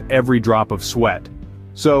is worth every drop of sweat.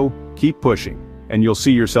 So, keep pushing, and you'll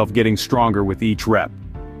see yourself getting stronger with each rep.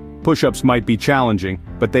 Push-ups might be challenging,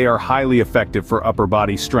 but they are highly effective for upper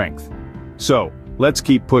body strength. So, let's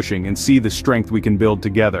keep pushing and see the strength we can build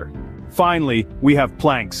together. Finally, we have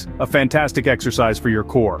planks, a fantastic exercise for your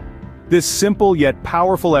core. This simple yet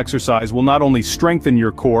powerful exercise will not only strengthen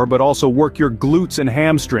your core but also work your glutes and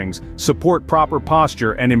hamstrings, support proper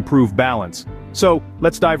posture, and improve balance. So,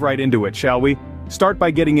 let's dive right into it, shall we? Start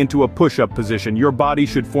by getting into a push-up position. Your body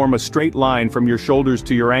should form a straight line from your shoulders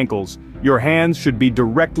to your ankles. Your hands should be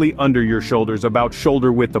directly under your shoulders, about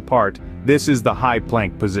shoulder width apart. This is the high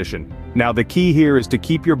plank position. Now the key here is to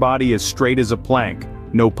keep your body as straight as a plank,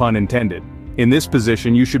 no pun intended. In this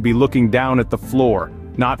position you should be looking down at the floor,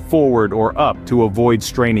 not forward or up to avoid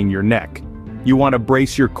straining your neck. You want to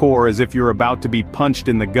brace your core as if you're about to be punched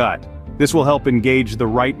in the gut. This will help engage the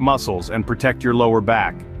right muscles and protect your lower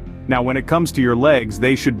back. Now when it comes to your legs,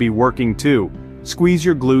 they should be working too. Squeeze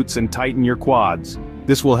your glutes and tighten your quads.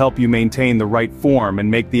 This will help you maintain the right form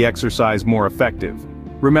and make the exercise more effective.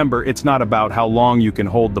 Remember, it's not about how long you can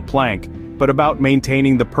hold the plank, but about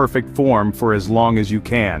maintaining the perfect form for as long as you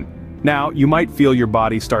can. Now, you might feel your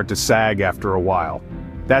body start to sag after a while.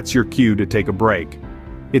 That's your cue to take a break.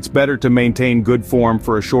 It's better to maintain good form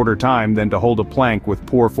for a shorter time than to hold a plank with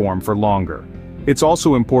poor form for longer. It's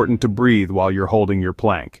also important to breathe while you're holding your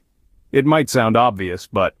plank. It might sound obvious,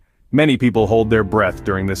 but many people hold their breath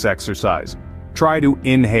during this exercise. Try to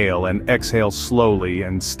inhale and exhale slowly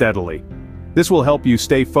and steadily. This will help you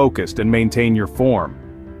stay focused and maintain your form.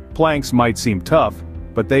 Planks might seem tough,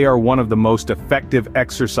 but they are one of the most effective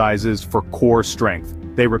exercises for core strength.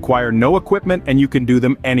 They require no equipment and you can do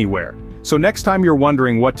them anywhere. So next time you're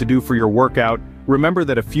wondering what to do for your workout, remember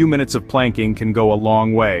that a few minutes of planking can go a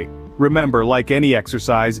long way. Remember, like any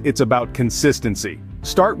exercise, it's about consistency.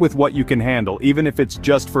 Start with what you can handle, even if it's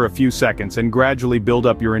just for a few seconds, and gradually build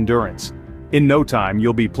up your endurance. In no time,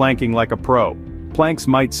 you'll be planking like a pro. Planks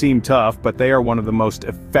might seem tough, but they are one of the most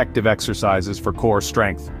effective exercises for core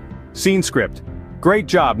strength. Scene script. Great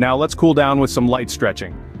job, now let's cool down with some light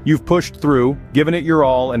stretching. You've pushed through, given it your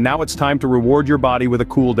all, and now it's time to reward your body with a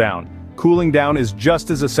cool down. Cooling down is just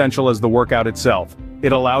as essential as the workout itself.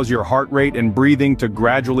 It allows your heart rate and breathing to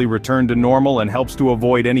gradually return to normal and helps to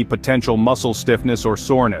avoid any potential muscle stiffness or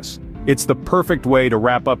soreness. It's the perfect way to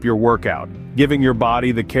wrap up your workout, giving your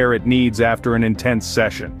body the care it needs after an intense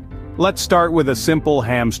session. Let's start with a simple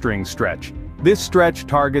hamstring stretch. This stretch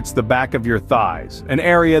targets the back of your thighs, an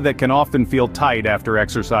area that can often feel tight after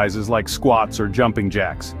exercises like squats or jumping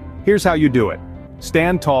jacks. Here's how you do it.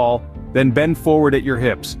 Stand tall, then bend forward at your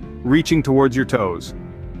hips, reaching towards your toes.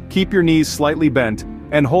 Keep your knees slightly bent,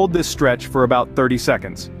 and hold this stretch for about 30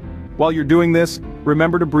 seconds. While you're doing this,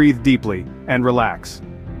 remember to breathe deeply and relax.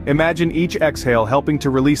 Imagine each exhale helping to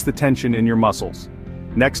release the tension in your muscles.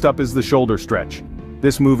 Next up is the shoulder stretch.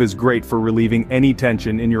 This move is great for relieving any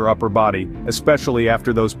tension in your upper body, especially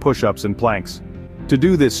after those push-ups and planks. To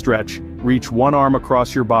do this stretch, reach one arm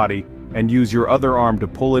across your body and use your other arm to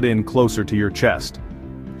pull it in closer to your chest.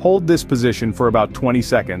 Hold this position for about 20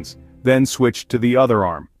 seconds, then switch to the other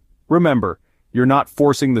arm. Remember, you're not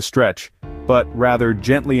forcing the stretch, but rather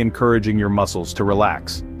gently encouraging your muscles to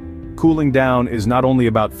relax. Cooling down is not only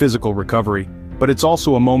about physical recovery, but it's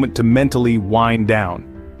also a moment to mentally wind down.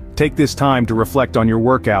 Take this time to reflect on your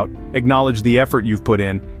workout, acknowledge the effort you've put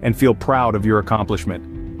in, and feel proud of your accomplishment.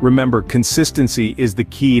 Remember, consistency is the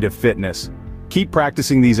key to fitness. Keep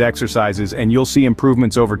practicing these exercises and you'll see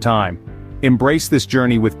improvements over time. Embrace this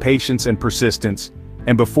journey with patience and persistence,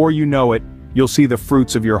 and before you know it, you'll see the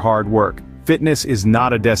fruits of your hard work. Fitness is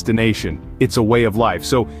not a destination, it's a way of life,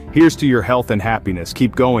 so here's to your health and happiness.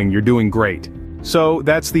 Keep going, you're doing great. So,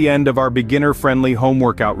 that's the end of our beginner-friendly home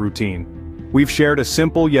workout routine. We've shared a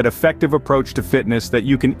simple yet effective approach to fitness that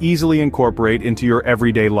you can easily incorporate into your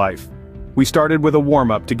everyday life. We started with a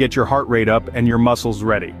warm-up to get your heart rate up and your muscles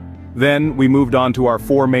ready. Then, we moved on to our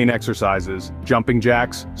 4 main exercises: jumping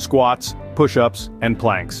jacks, squats, push-ups, and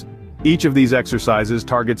planks. Each of these exercises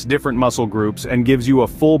targets different muscle groups and gives you a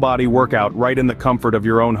full-body workout right in the comfort of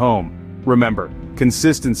your own home. Remember,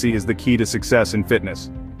 consistency is the key to success in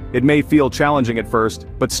fitness. It may feel challenging at first,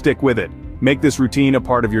 but stick with it. Make this routine a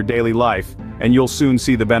part of your daily life, and you'll soon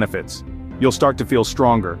see the benefits. You'll start to feel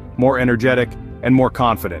stronger, more energetic, and more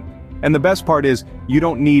confident. And the best part is, you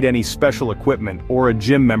don't need any special equipment or a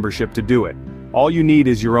gym membership to do it. All you need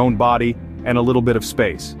is your own body and a little bit of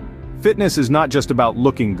space. Fitness is not just about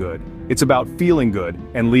looking good, it's about feeling good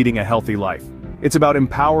and leading a healthy life. It's about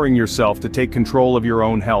empowering yourself to take control of your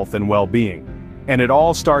own health and well-being. And it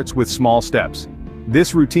all starts with small steps.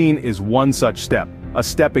 This routine is one such step, a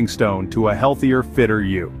stepping stone to a healthier, fitter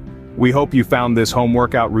you. We hope you found this home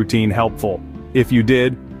workout routine helpful. If you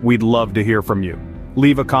did, we'd love to hear from you.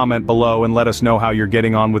 Leave a comment below and let us know how you're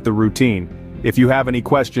getting on with the routine. If you have any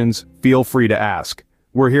questions, feel free to ask.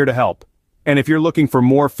 We're here to help. And if you're looking for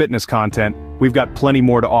more fitness content, we've got plenty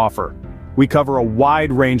more to offer. We cover a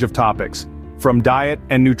wide range of topics, from diet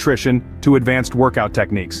and nutrition to advanced workout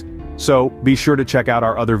techniques. So be sure to check out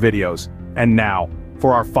our other videos. And now,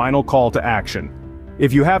 for our final call to action.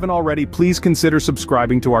 If you haven't already, please consider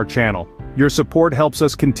subscribing to our channel. Your support helps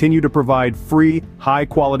us continue to provide free,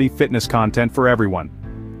 high-quality fitness content for everyone.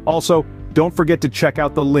 Also, don't forget to check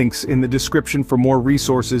out the links in the description for more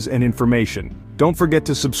resources and information. Don't forget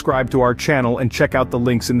to subscribe to our channel and check out the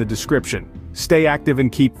links in the description. Stay active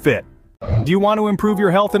and keep fit. Do you want to improve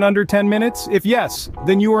your health in under 10 minutes? If yes,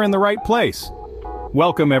 then you are in the right place.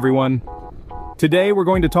 Welcome everyone. Today we're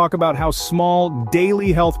going to talk about how small,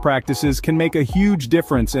 daily health practices can make a huge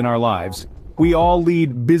difference in our lives. We all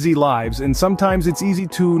lead busy lives, and sometimes it's easy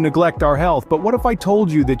to neglect our health, but what if I told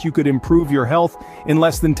you that you could improve your health in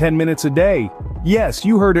less than 10 minutes a day? Yes,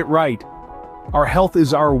 you heard it right. Our health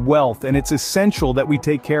is our wealth, and it's essential that we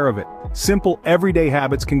take care of it. Simple, everyday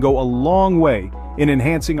habits can go a long way in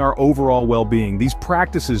enhancing our overall well-being. These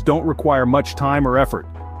practices don't require much time or effort,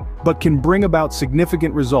 but can bring about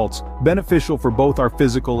significant results, beneficial for both our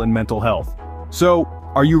physical and mental health. So,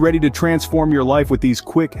 are you ready to transform your life with these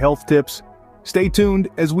quick health tips? Stay tuned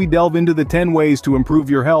as we delve into the 10 ways to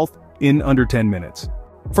improve your health in under 10 minutes.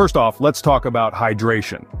 First off, let's talk about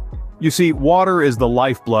hydration. You see, water is the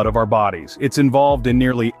lifeblood of our bodies. It's involved in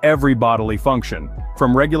nearly every bodily function,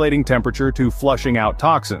 from regulating temperature to flushing out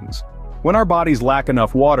toxins. When our bodies lack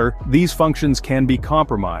enough water, these functions can be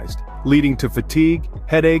compromised, leading to fatigue,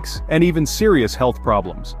 headaches, and even serious health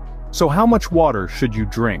problems. So how much water should you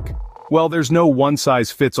drink? Well, there's no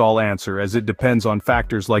one-size-fits-all answer, as it depends on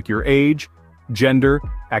factors like your age, gender,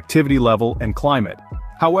 activity level, and climate.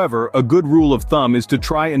 However, a good rule of thumb is to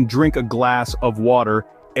try and drink a glass of water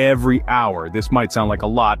every hour. This might sound like a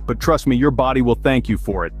lot, but trust me, your body will thank you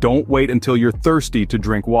for it. Don't wait until you're thirsty to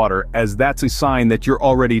drink water, as that's a sign that you're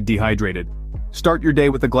already dehydrated. Start your day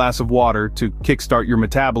with a glass of water to kickstart your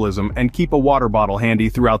metabolism, and keep a water bottle handy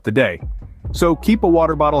throughout the day. So keep a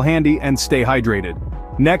water bottle handy and stay hydrated.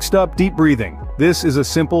 Next up, deep breathing. This is a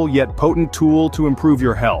simple yet potent tool to improve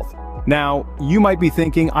your health. Now, you might be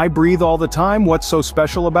thinking, I breathe all the time, what's so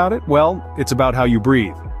special about it? Well, it's about how you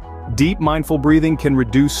breathe. Deep mindful breathing can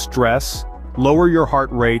reduce stress, lower your heart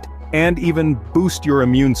rate, and even boost your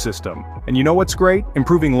immune system. And you know what's great?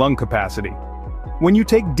 Improving lung capacity. When you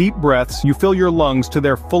take deep breaths, you fill your lungs to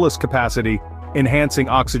their fullest capacity, enhancing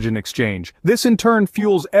oxygen exchange. This in turn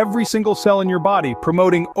fuels every single cell in your body,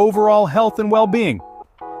 promoting overall health and well-being.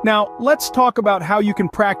 Now, let's talk about how you can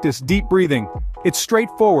practice deep breathing. It's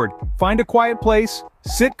straightforward. Find a quiet place,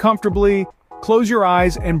 sit comfortably, close your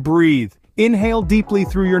eyes and breathe. Inhale deeply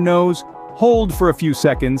through your nose, hold for a few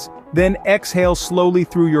seconds, then exhale slowly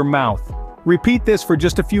through your mouth. Repeat this for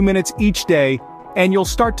just a few minutes each day, and you'll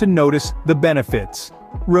start to notice the benefits.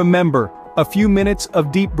 Remember, a few minutes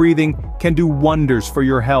of deep breathing can do wonders for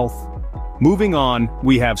your health. Moving on,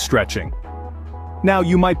 we have stretching. Now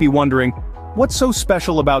you might be wondering, what's so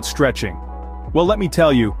special about stretching? Well, let me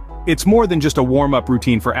tell you, it's more than just a warm-up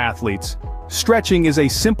routine for athletes. Stretching is a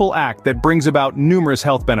simple act that brings about numerous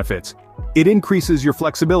health benefits. It increases your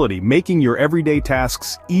flexibility, making your everyday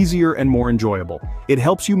tasks easier and more enjoyable. It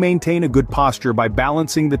helps you maintain a good posture by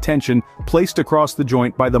balancing the tension placed across the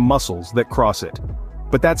joint by the muscles that cross it.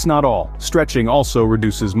 But that's not all. Stretching also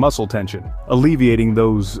reduces muscle tension, alleviating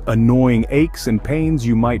those annoying aches and pains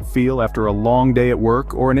you might feel after a long day at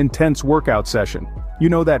work or an intense workout session. You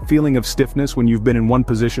know that feeling of stiffness when you've been in one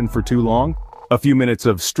position for too long? A few minutes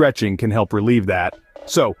of stretching can help relieve that.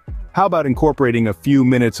 So, how about incorporating a few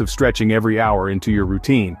minutes of stretching every hour into your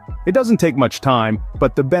routine? It doesn't take much time,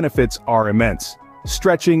 but the benefits are immense.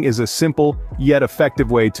 Stretching is a simple, yet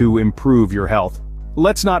effective way to improve your health.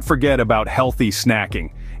 Let's not forget about healthy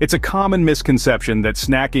snacking. It's a common misconception that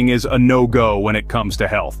snacking is a no-go when it comes to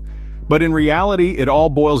health. But in reality, it all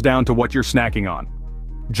boils down to what you're snacking on.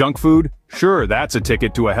 Junk food? Sure, that's a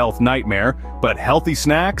ticket to a health nightmare, but healthy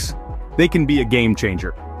snacks? They can be a game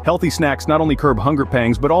changer. Healthy snacks not only curb hunger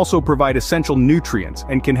pangs but also provide essential nutrients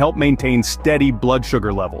and can help maintain steady blood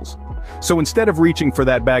sugar levels. So instead of reaching for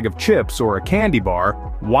that bag of chips or a candy bar,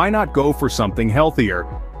 why not go for something healthier?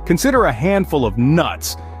 Consider a handful of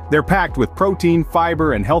nuts. They're packed with protein,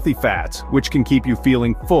 fiber, and healthy fats, which can keep you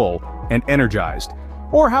feeling full and energized.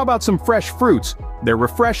 Or how about some fresh fruits? They're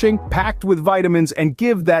refreshing, packed with vitamins, and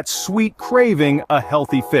give that sweet craving a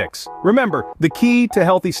healthy fix. Remember, the key to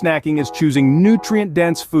healthy snacking is choosing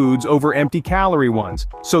nutrient-dense foods over empty-calorie ones.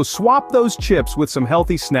 So swap those chips with some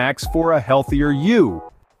healthy snacks for a healthier you.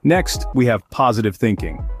 Next, we have positive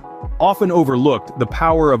thinking. Often overlooked, the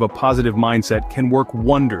power of a positive mindset can work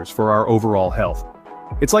wonders for our overall health.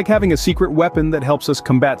 It's like having a secret weapon that helps us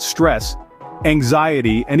combat stress,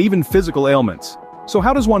 anxiety, and even physical ailments. So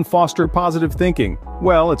how does one foster positive thinking?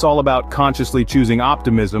 Well, it's all about consciously choosing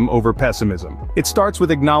optimism over pessimism. It starts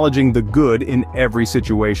with acknowledging the good in every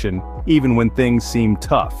situation, even when things seem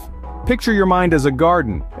tough. Picture your mind as a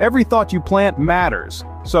garden. Every thought you plant matters.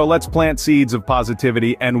 So let's plant seeds of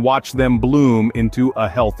positivity and watch them bloom into a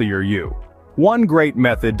healthier you. One great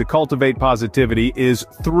method to cultivate positivity is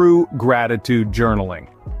through gratitude journaling.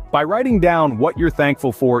 By writing down what you're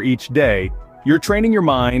thankful for each day, you're training your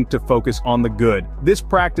mind to focus on the good. This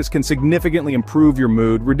practice can significantly improve your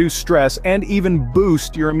mood, reduce stress, and even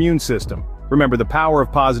boost your immune system. Remember, the power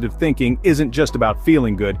of positive thinking isn't just about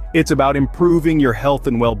feeling good, it's about improving your health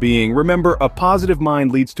and well-being. Remember, a positive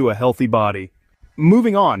mind leads to a healthy body.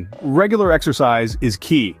 Moving on, regular exercise is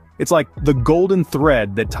key. It's like the golden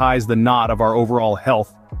thread that ties the knot of our overall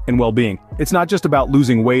health and well-being. It's not just about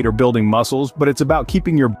losing weight or building muscles, but it's about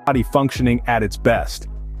keeping your body functioning at its best.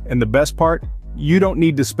 And the best part? You don't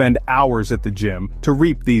need to spend hours at the gym to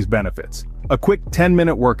reap these benefits. A quick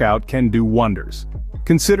 10-minute workout can do wonders.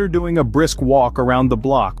 Consider doing a brisk walk around the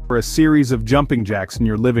block or a series of jumping jacks in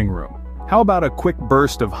your living room. How about a quick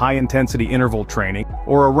burst of high-intensity interval training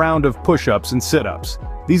or a round of push-ups and sit-ups?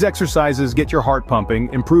 These exercises get your heart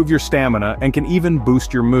pumping, improve your stamina, and can even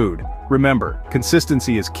boost your mood. Remember,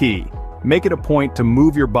 consistency is key. Make it a point to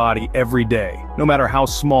move your body every day, no matter how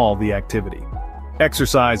small the activity.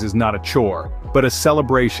 Exercise is not a chore, but a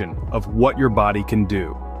celebration of what your body can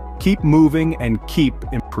do. Keep moving and keep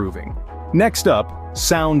improving. Next up,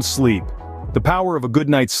 sound sleep. The power of a good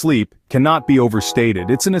night's sleep cannot be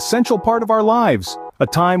overstated. It's an essential part of our lives, a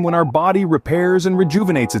time when our body repairs and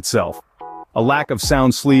rejuvenates itself. A lack of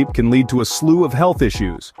sound sleep can lead to a slew of health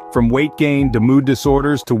issues, from weight gain to mood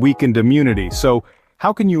disorders to weakened immunity. So,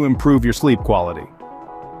 how can you improve your sleep quality?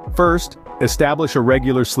 First, establish a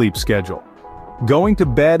regular sleep schedule. Going to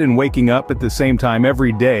bed and waking up at the same time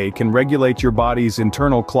every day can regulate your body's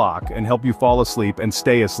internal clock and help you fall asleep and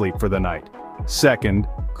stay asleep for the night. Second,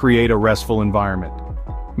 create a restful environment.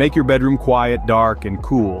 Make your bedroom quiet, dark, and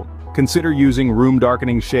cool. Consider using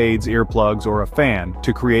room-darkening shades, earplugs, or a fan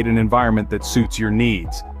to create an environment that suits your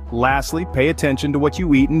needs. Lastly, pay attention to what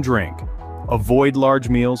you eat and drink. Avoid large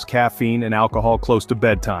meals, caffeine, and alcohol close to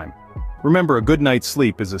bedtime. Remember, a good night's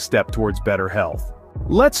sleep is a step towards better health.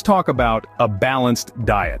 Let's talk about a balanced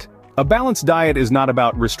diet. A balanced diet is not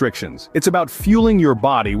about restrictions. It's about fueling your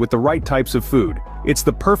body with the right types of food. It's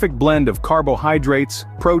the perfect blend of carbohydrates,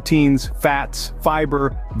 proteins, fats,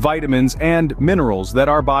 fiber, vitamins, and minerals that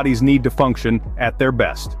our bodies need to function at their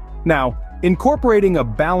best. Now, incorporating a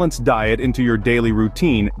balanced diet into your daily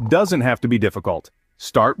routine doesn't have to be difficult.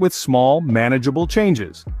 Start with small, manageable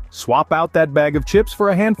changes. Swap out that bag of chips for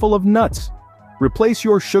a handful of nuts. Replace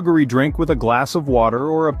your sugary drink with a glass of water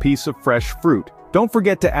or a piece of fresh fruit. Don't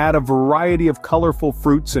forget to add a variety of colorful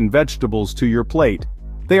fruits and vegetables to your plate.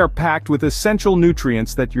 They are packed with essential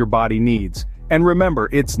nutrients that your body needs. And remember,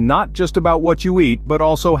 it's not just about what you eat, but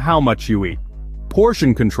also how much you eat.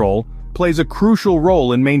 Portion control plays a crucial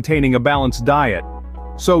role in maintaining a balanced diet.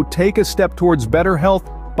 So take a step towards better health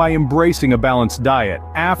by embracing a balanced diet.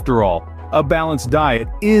 After all, a balanced diet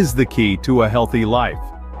is the key to a healthy life.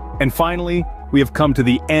 And finally, we have come to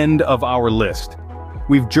the end of our list.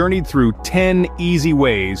 We've journeyed through 10 easy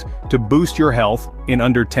ways to boost your health in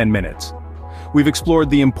under 10 minutes. We've explored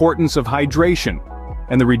the importance of hydration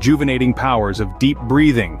and the rejuvenating powers of deep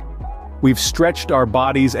breathing. We've stretched our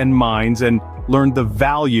bodies and minds and learned the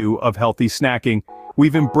value of healthy snacking.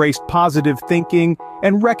 We've embraced positive thinking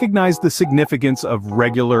and recognized the significance of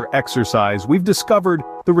regular exercise. We've discovered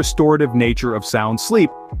the restorative nature of sound sleep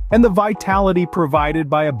and the vitality provided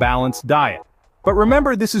by a balanced diet. But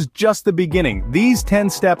remember, this is just the beginning. These 10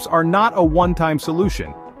 steps are not a one-time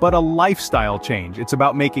solution, but a lifestyle change. It's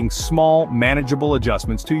about making small, manageable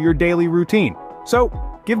adjustments to your daily routine. So,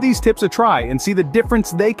 Give these tips a try and see the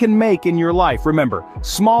difference they can make in your life. Remember,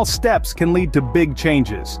 small steps can lead to big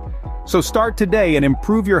changes. So start today and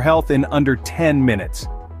improve your health in under 10 minutes.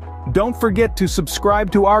 Don't forget to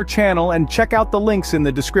subscribe to our channel and check out the links in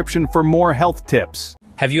the description for more health tips.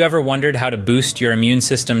 Have you ever wondered how to boost your immune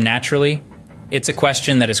system naturally? It's a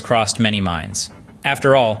question that has crossed many minds.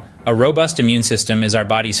 After all, a robust immune system is our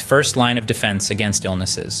body's first line of defense against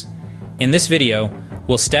illnesses. In this video,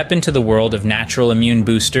 we'll step into the world of natural immune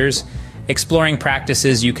boosters, exploring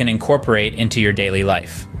practices you can incorporate into your daily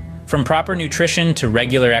life. From proper nutrition to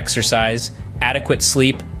regular exercise, adequate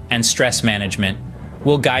sleep, and stress management,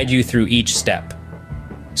 we'll guide you through each step.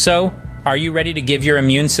 So, are you ready to give your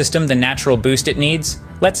immune system the natural boost it needs?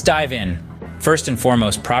 Let's dive in. First and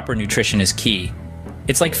foremost, proper nutrition is key.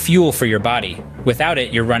 It's like fuel for your body. Without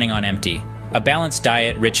it, you're running on empty. A balanced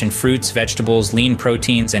diet rich in fruits, vegetables, lean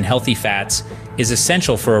proteins, and healthy fats is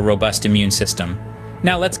essential for a robust immune system.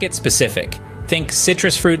 Now let's get specific. Think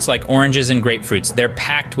citrus fruits like oranges and grapefruits. They're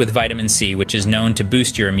packed with vitamin C, which is known to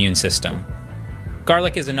boost your immune system.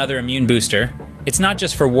 Garlic is another immune booster. It's not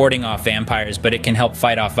just for warding off vampires, but it can help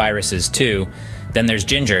fight off viruses too. Then there's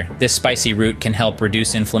ginger. This spicy root can help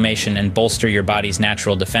reduce inflammation and bolster your body's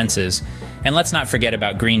natural defenses. And let's not forget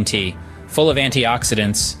about green tea. Full of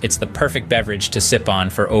antioxidants, it's the perfect beverage to sip on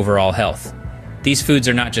for overall health. These foods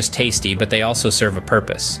are not just tasty, but they also serve a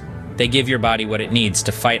purpose. They give your body what it needs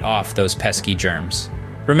to fight off those pesky germs.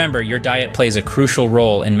 Remember, your diet plays a crucial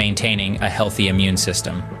role in maintaining a healthy immune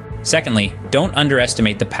system. Secondly, don't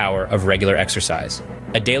underestimate the power of regular exercise.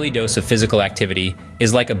 A daily dose of physical activity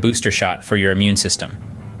is like a booster shot for your immune system.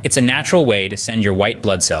 It's a natural way to send your white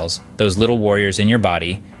blood cells, those little warriors in your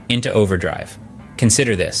body, into overdrive.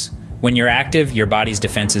 Consider this. When you're active, your body's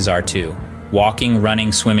defenses are too. Walking,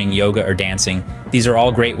 running, swimming, yoga, or dancing, these are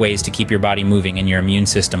all great ways to keep your body moving and your immune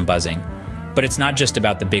system buzzing. But it's not just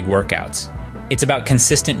about the big workouts. It's about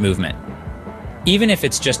consistent movement. Even if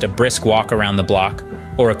it's just a brisk walk around the block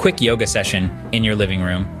or a quick yoga session in your living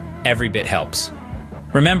room, every bit helps.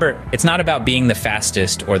 Remember, it's not about being the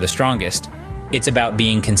fastest or the strongest. It's about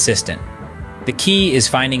being consistent. The key is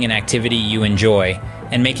finding an activity you enjoy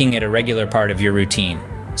and making it a regular part of your routine.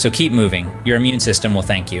 So keep moving. Your immune system will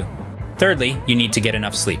thank you. Thirdly, you need to get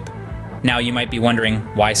enough sleep. Now you might be wondering,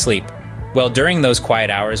 why sleep? Well, during those quiet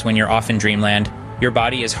hours when you're off in dreamland, your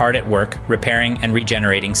body is hard at work repairing and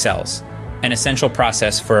regenerating cells, an essential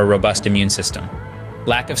process for a robust immune system.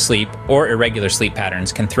 Lack of sleep or irregular sleep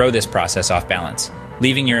patterns can throw this process off balance,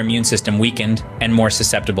 leaving your immune system weakened and more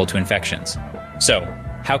susceptible to infections. So,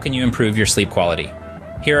 how can you improve your sleep quality?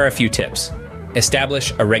 Here are a few tips.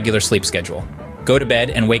 Establish a regular sleep schedule. Go to bed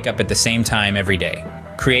and wake up at the same time every day.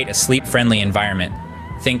 Create a sleep-friendly environment.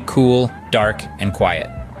 Think cool, dark, and quiet.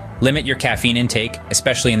 Limit your caffeine intake,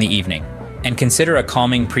 especially in the evening. And consider a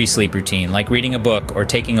calming pre-sleep routine, like reading a book or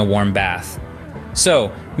taking a warm bath.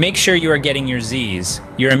 So, make sure you are getting your Z's.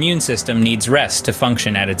 Your immune system needs rest to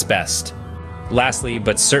function at its best. Lastly,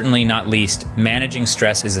 but certainly not least, managing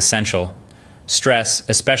stress is essential. Stress,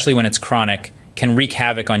 especially when it's chronic, can wreak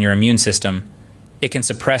havoc on your immune system. It can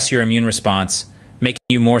suppress your immune response, making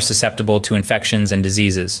you more susceptible to infections and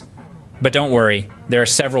diseases. But don't worry, there are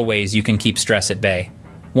several ways you can keep stress at bay.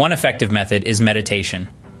 One effective method is meditation.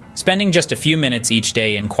 Spending just a few minutes each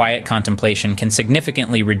day in quiet contemplation can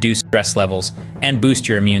significantly reduce stress levels and boost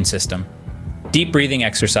your immune system. Deep breathing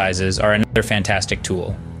exercises are another fantastic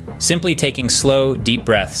tool. Simply taking slow, deep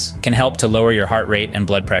breaths can help to lower your heart rate and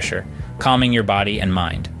blood pressure, calming your body and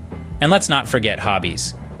mind. And let's not forget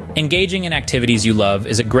hobbies. Engaging in activities you love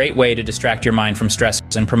is a great way to distract your mind from stress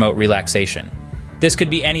and promote relaxation. This could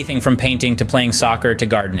be anything from painting to playing soccer to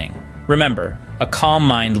gardening. Remember, a calm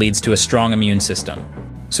mind leads to a strong immune system.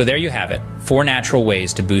 So there you have it, 4 natural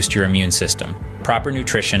ways to boost your immune system: proper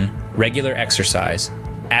nutrition, regular exercise,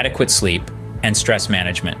 adequate sleep, and stress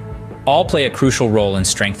management. All play a crucial role in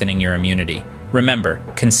strengthening your immunity. Remember,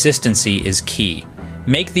 consistency is key.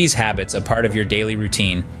 Make these habits a part of your daily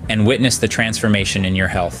routine and witness the transformation in your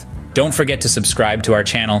health. Don't forget to subscribe to our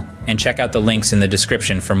channel and check out the links in the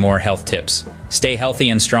description for more health tips. Stay healthy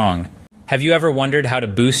and strong. Have you ever wondered how to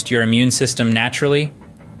boost your immune system naturally?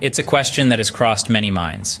 It's a question that has crossed many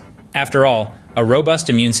minds. After all, a robust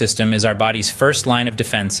immune system is our body's first line of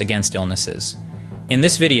defense against illnesses. In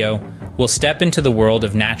this video, we'll step into the world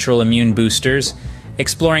of natural immune boosters,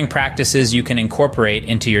 exploring practices you can incorporate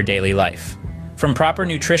into your daily life. From proper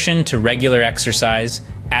nutrition to regular exercise,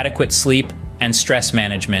 adequate sleep, and stress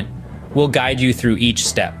management, we'll guide you through each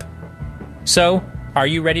step. So, are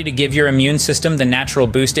you ready to give your immune system the natural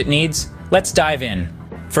boost it needs? Let's dive in.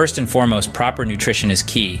 First and foremost, proper nutrition is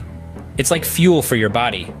key. It's like fuel for your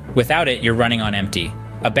body. Without it, you're running on empty.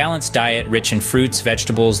 A balanced diet rich in fruits,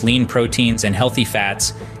 vegetables, lean proteins, and healthy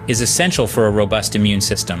fats is essential for a robust immune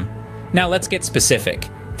system. Now let's get specific.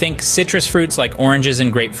 Think citrus fruits like oranges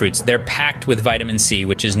and grapefruits. They're packed with vitamin C,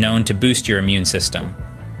 which is known to boost your immune system.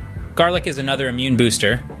 Garlic is another immune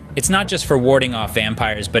booster. It's not just for warding off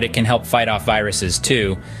vampires, but it can help fight off viruses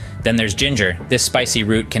too. Then there's ginger. This spicy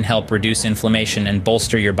root can help reduce inflammation and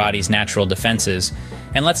bolster your body's natural defenses.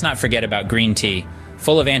 And let's not forget about green tea.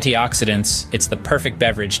 Full of antioxidants, it's the perfect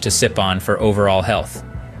beverage to sip on for overall health.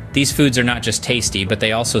 These foods are not just tasty, but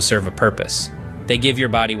they also serve a purpose. They give your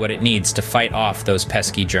body what it needs to fight off those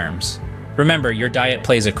pesky germs. Remember, your diet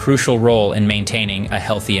plays a crucial role in maintaining a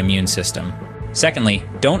healthy immune system. Secondly,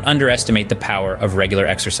 don't underestimate the power of regular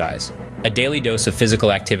exercise. A daily dose of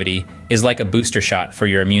physical activity is like a booster shot for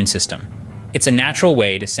your immune system. It's a natural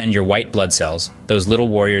way to send your white blood cells, those little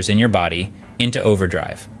warriors in your body, into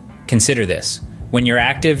overdrive. Consider this. When you're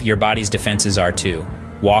active, your body's defenses are too.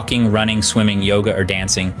 Walking, running, swimming, yoga, or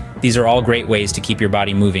dancing, these are all great ways to keep your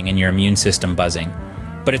body moving and your immune system buzzing.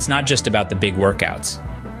 But it's not just about the big workouts.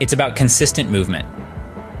 It's about consistent movement.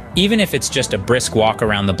 Even if it's just a brisk walk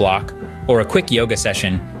around the block or a quick yoga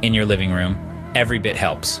session in your living room, every bit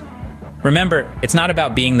helps. Remember, it's not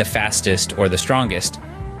about being the fastest or the strongest.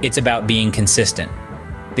 It's about being consistent.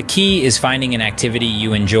 The key is finding an activity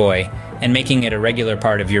you enjoy and making it a regular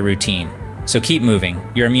part of your routine. So keep moving.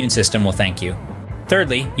 Your immune system will thank you.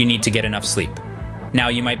 Thirdly, you need to get enough sleep. Now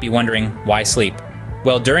you might be wondering, why sleep?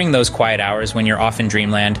 Well, during those quiet hours when you're off in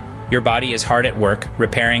dreamland, your body is hard at work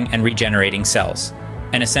repairing and regenerating cells,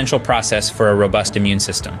 an essential process for a robust immune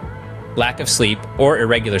system. Lack of sleep or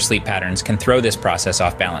irregular sleep patterns can throw this process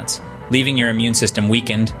off balance, leaving your immune system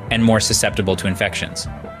weakened and more susceptible to infections.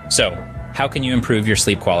 So, how can you improve your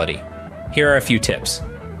sleep quality? Here are a few tips.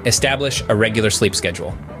 Establish a regular sleep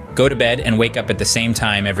schedule. Go to bed and wake up at the same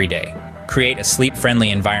time every day. Create a sleep-friendly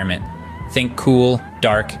environment. Think cool,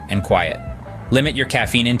 dark, and quiet. Limit your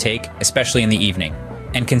caffeine intake, especially in the evening.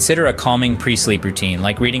 And consider a calming pre-sleep routine,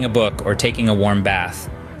 like reading a book or taking a warm bath.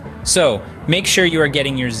 So, make sure you are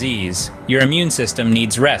getting your Z's. Your immune system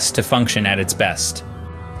needs rest to function at its best.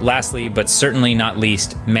 Lastly, but certainly not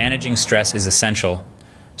least, managing stress is essential.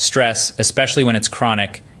 Stress, especially when it's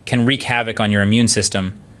chronic, can wreak havoc on your immune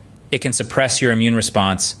system. It can suppress your immune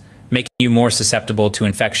response, making you more susceptible to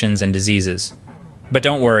infections and diseases. But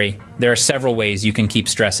don't worry, there are several ways you can keep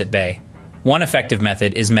stress at bay. One effective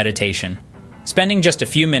method is meditation. Spending just a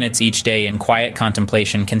few minutes each day in quiet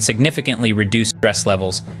contemplation can significantly reduce stress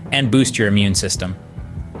levels and boost your immune system.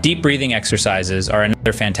 Deep breathing exercises are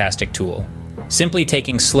another fantastic tool. Simply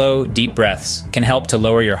taking slow, deep breaths can help to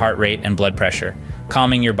lower your heart rate and blood pressure,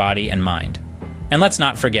 calming your body and mind. And let's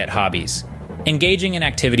not forget hobbies. Engaging in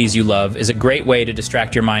activities you love is a great way to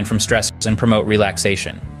distract your mind from stress and promote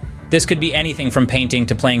relaxation. This could be anything from painting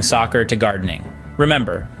to playing soccer to gardening.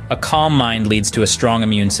 Remember, a calm mind leads to a strong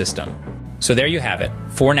immune system. So there you have it,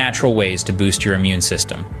 4 natural ways to boost your immune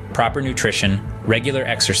system: proper nutrition, regular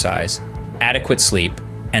exercise, adequate sleep,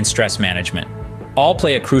 and stress management. All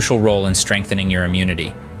play a crucial role in strengthening your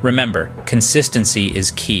immunity. Remember, consistency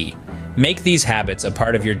is key. Make these habits a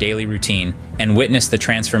part of your daily routine and witness the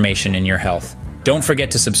transformation in your health. Don't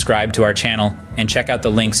forget to subscribe to our channel and check out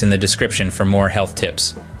the links in the description for more health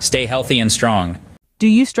tips. Stay healthy and strong. Do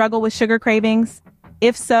you struggle with sugar cravings?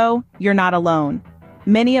 If so, you're not alone.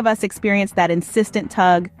 Many of us experience that insistent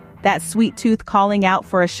tug, that sweet tooth calling out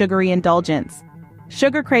for a sugary indulgence.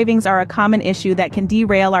 Sugar cravings are a common issue that can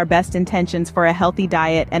derail our best intentions for a healthy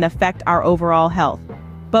diet and affect our overall health.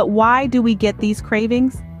 But why do we get these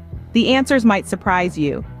cravings? The answers might surprise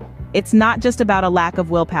you. It's not just about a lack of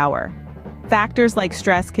willpower. Factors like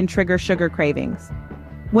stress can trigger sugar cravings.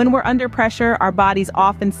 When we're under pressure, our bodies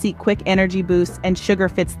often seek quick energy boosts, and sugar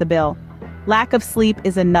fits the bill. Lack of sleep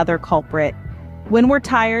is another culprit. When we're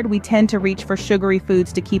tired, we tend to reach for sugary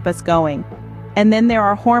foods to keep us going. And then there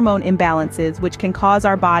are hormone imbalances, which can cause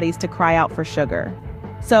our bodies to cry out for sugar.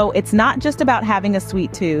 So it's not just about having a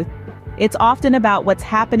sweet tooth. It's often about what's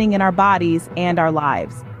happening in our bodies and our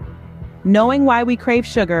lives. Knowing why we crave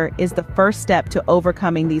sugar is the first step to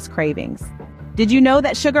overcoming these cravings. Did you know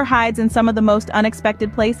that sugar hides in some of the most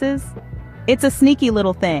unexpected places? It's a sneaky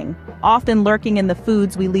little thing, often lurking in the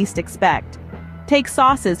foods we least expect. Take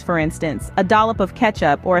sauces, for instance. A dollop of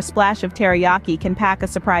ketchup or a splash of teriyaki can pack a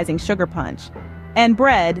surprising sugar punch. And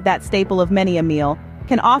bread, that staple of many a meal,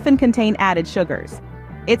 can often contain added sugars.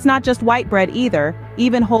 It's not just white bread either,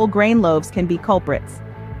 even whole grain loaves can be culprits.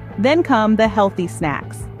 Then come the healthy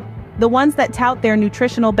snacks. The ones that tout their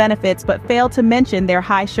nutritional benefits but fail to mention their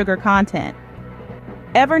high sugar content.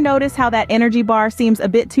 Ever notice how that energy bar seems a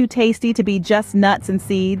bit too tasty to be just nuts and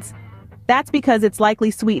seeds? That's because it's likely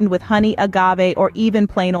sweetened with honey, agave, or even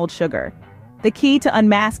plain old sugar. The key to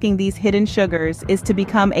unmasking these hidden sugars is to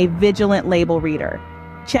become a vigilant label reader.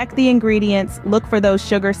 Check the ingredients, look for those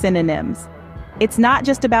sugar synonyms. It's not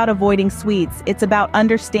just about avoiding sweets, it's about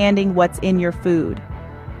understanding what's in your food.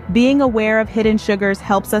 Being aware of hidden sugars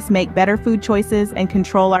helps us make better food choices and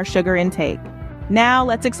control our sugar intake. Now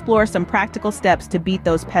let's explore some practical steps to beat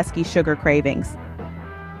those pesky sugar cravings.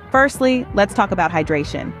 Firstly, let's talk about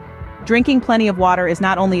hydration. Drinking plenty of water is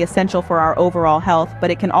not only essential for our overall health, but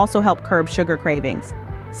it can also help curb sugar cravings.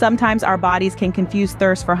 Sometimes our bodies can confuse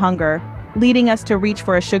thirst for hunger, leading us to reach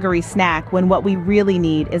for a sugary snack when what we really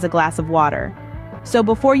need is a glass of water. So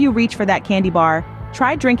before you reach for that candy bar,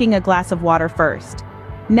 try drinking a glass of water first.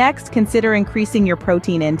 Next, consider increasing your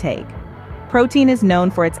protein intake. Protein is known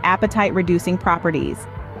for its appetite-reducing properties.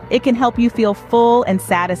 It can help you feel full and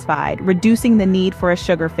satisfied, reducing the need for a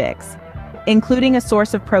sugar fix. Including a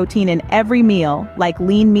source of protein in every meal, like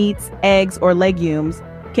lean meats, eggs, or legumes,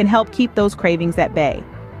 can help keep those cravings at bay.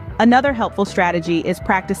 Another helpful strategy is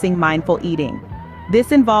practicing mindful eating.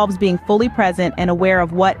 This involves being fully present and aware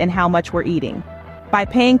of what and how much we're eating. By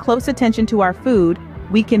paying close attention to our food,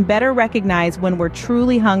 we can better recognize when we're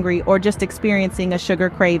truly hungry or just experiencing a sugar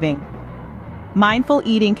craving. Mindful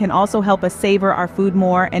eating can also help us savor our food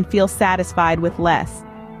more and feel satisfied with less.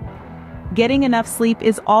 Getting enough sleep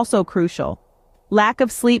is also crucial. Lack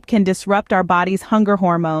of sleep can disrupt our body's hunger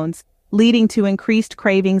hormones, leading to increased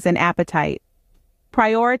cravings and appetite.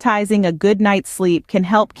 Prioritizing a good night's sleep can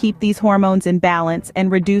help keep these hormones in balance and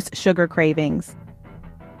reduce sugar cravings.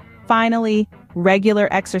 Finally, regular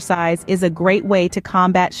exercise is a great way to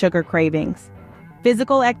combat sugar cravings.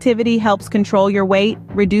 Physical activity helps control your weight,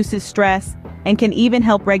 reduces stress, and can even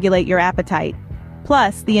help regulate your appetite.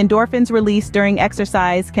 Plus, the endorphins released during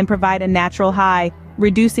exercise can provide a natural high,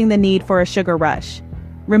 reducing the need for a sugar rush.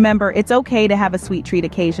 Remember, it's okay to have a sweet treat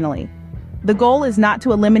occasionally. The goal is not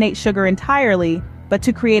to eliminate sugar entirely, but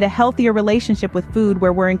to create a healthier relationship with food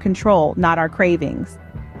where we're in control, not our cravings.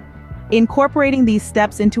 Incorporating these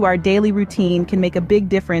steps into our daily routine can make a big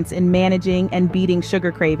difference in managing and beating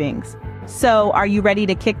sugar cravings. So, are you ready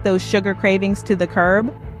to kick those sugar cravings to the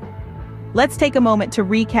curb? Let's take a moment to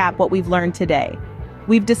recap what we've learned today.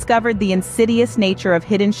 We've discovered the insidious nature of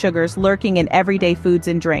hidden sugars lurking in everyday foods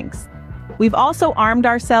and drinks. We've also armed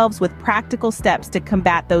ourselves with practical steps to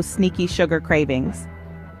combat those sneaky sugar cravings.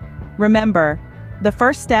 Remember, the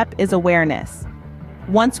first step is awareness.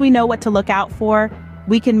 Once we know what to look out for,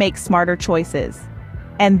 we can make smarter choices.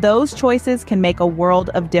 And those choices can make a world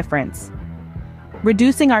of difference.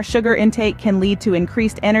 Reducing our sugar intake can lead to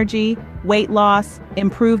increased energy, weight loss,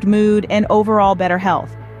 improved mood, and overall better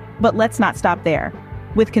health. But let's not stop there.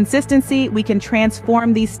 With consistency, we can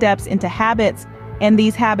transform these steps into habits, and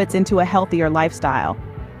these habits into a healthier lifestyle.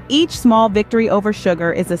 Each small victory over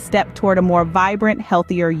sugar is a step toward a more vibrant,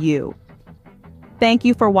 healthier you. Thank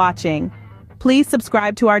you for watching. Please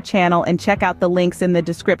subscribe to our channel and check out the links in the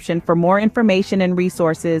description for more information and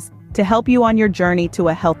resources to help you on your journey to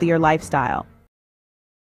a healthier lifestyle.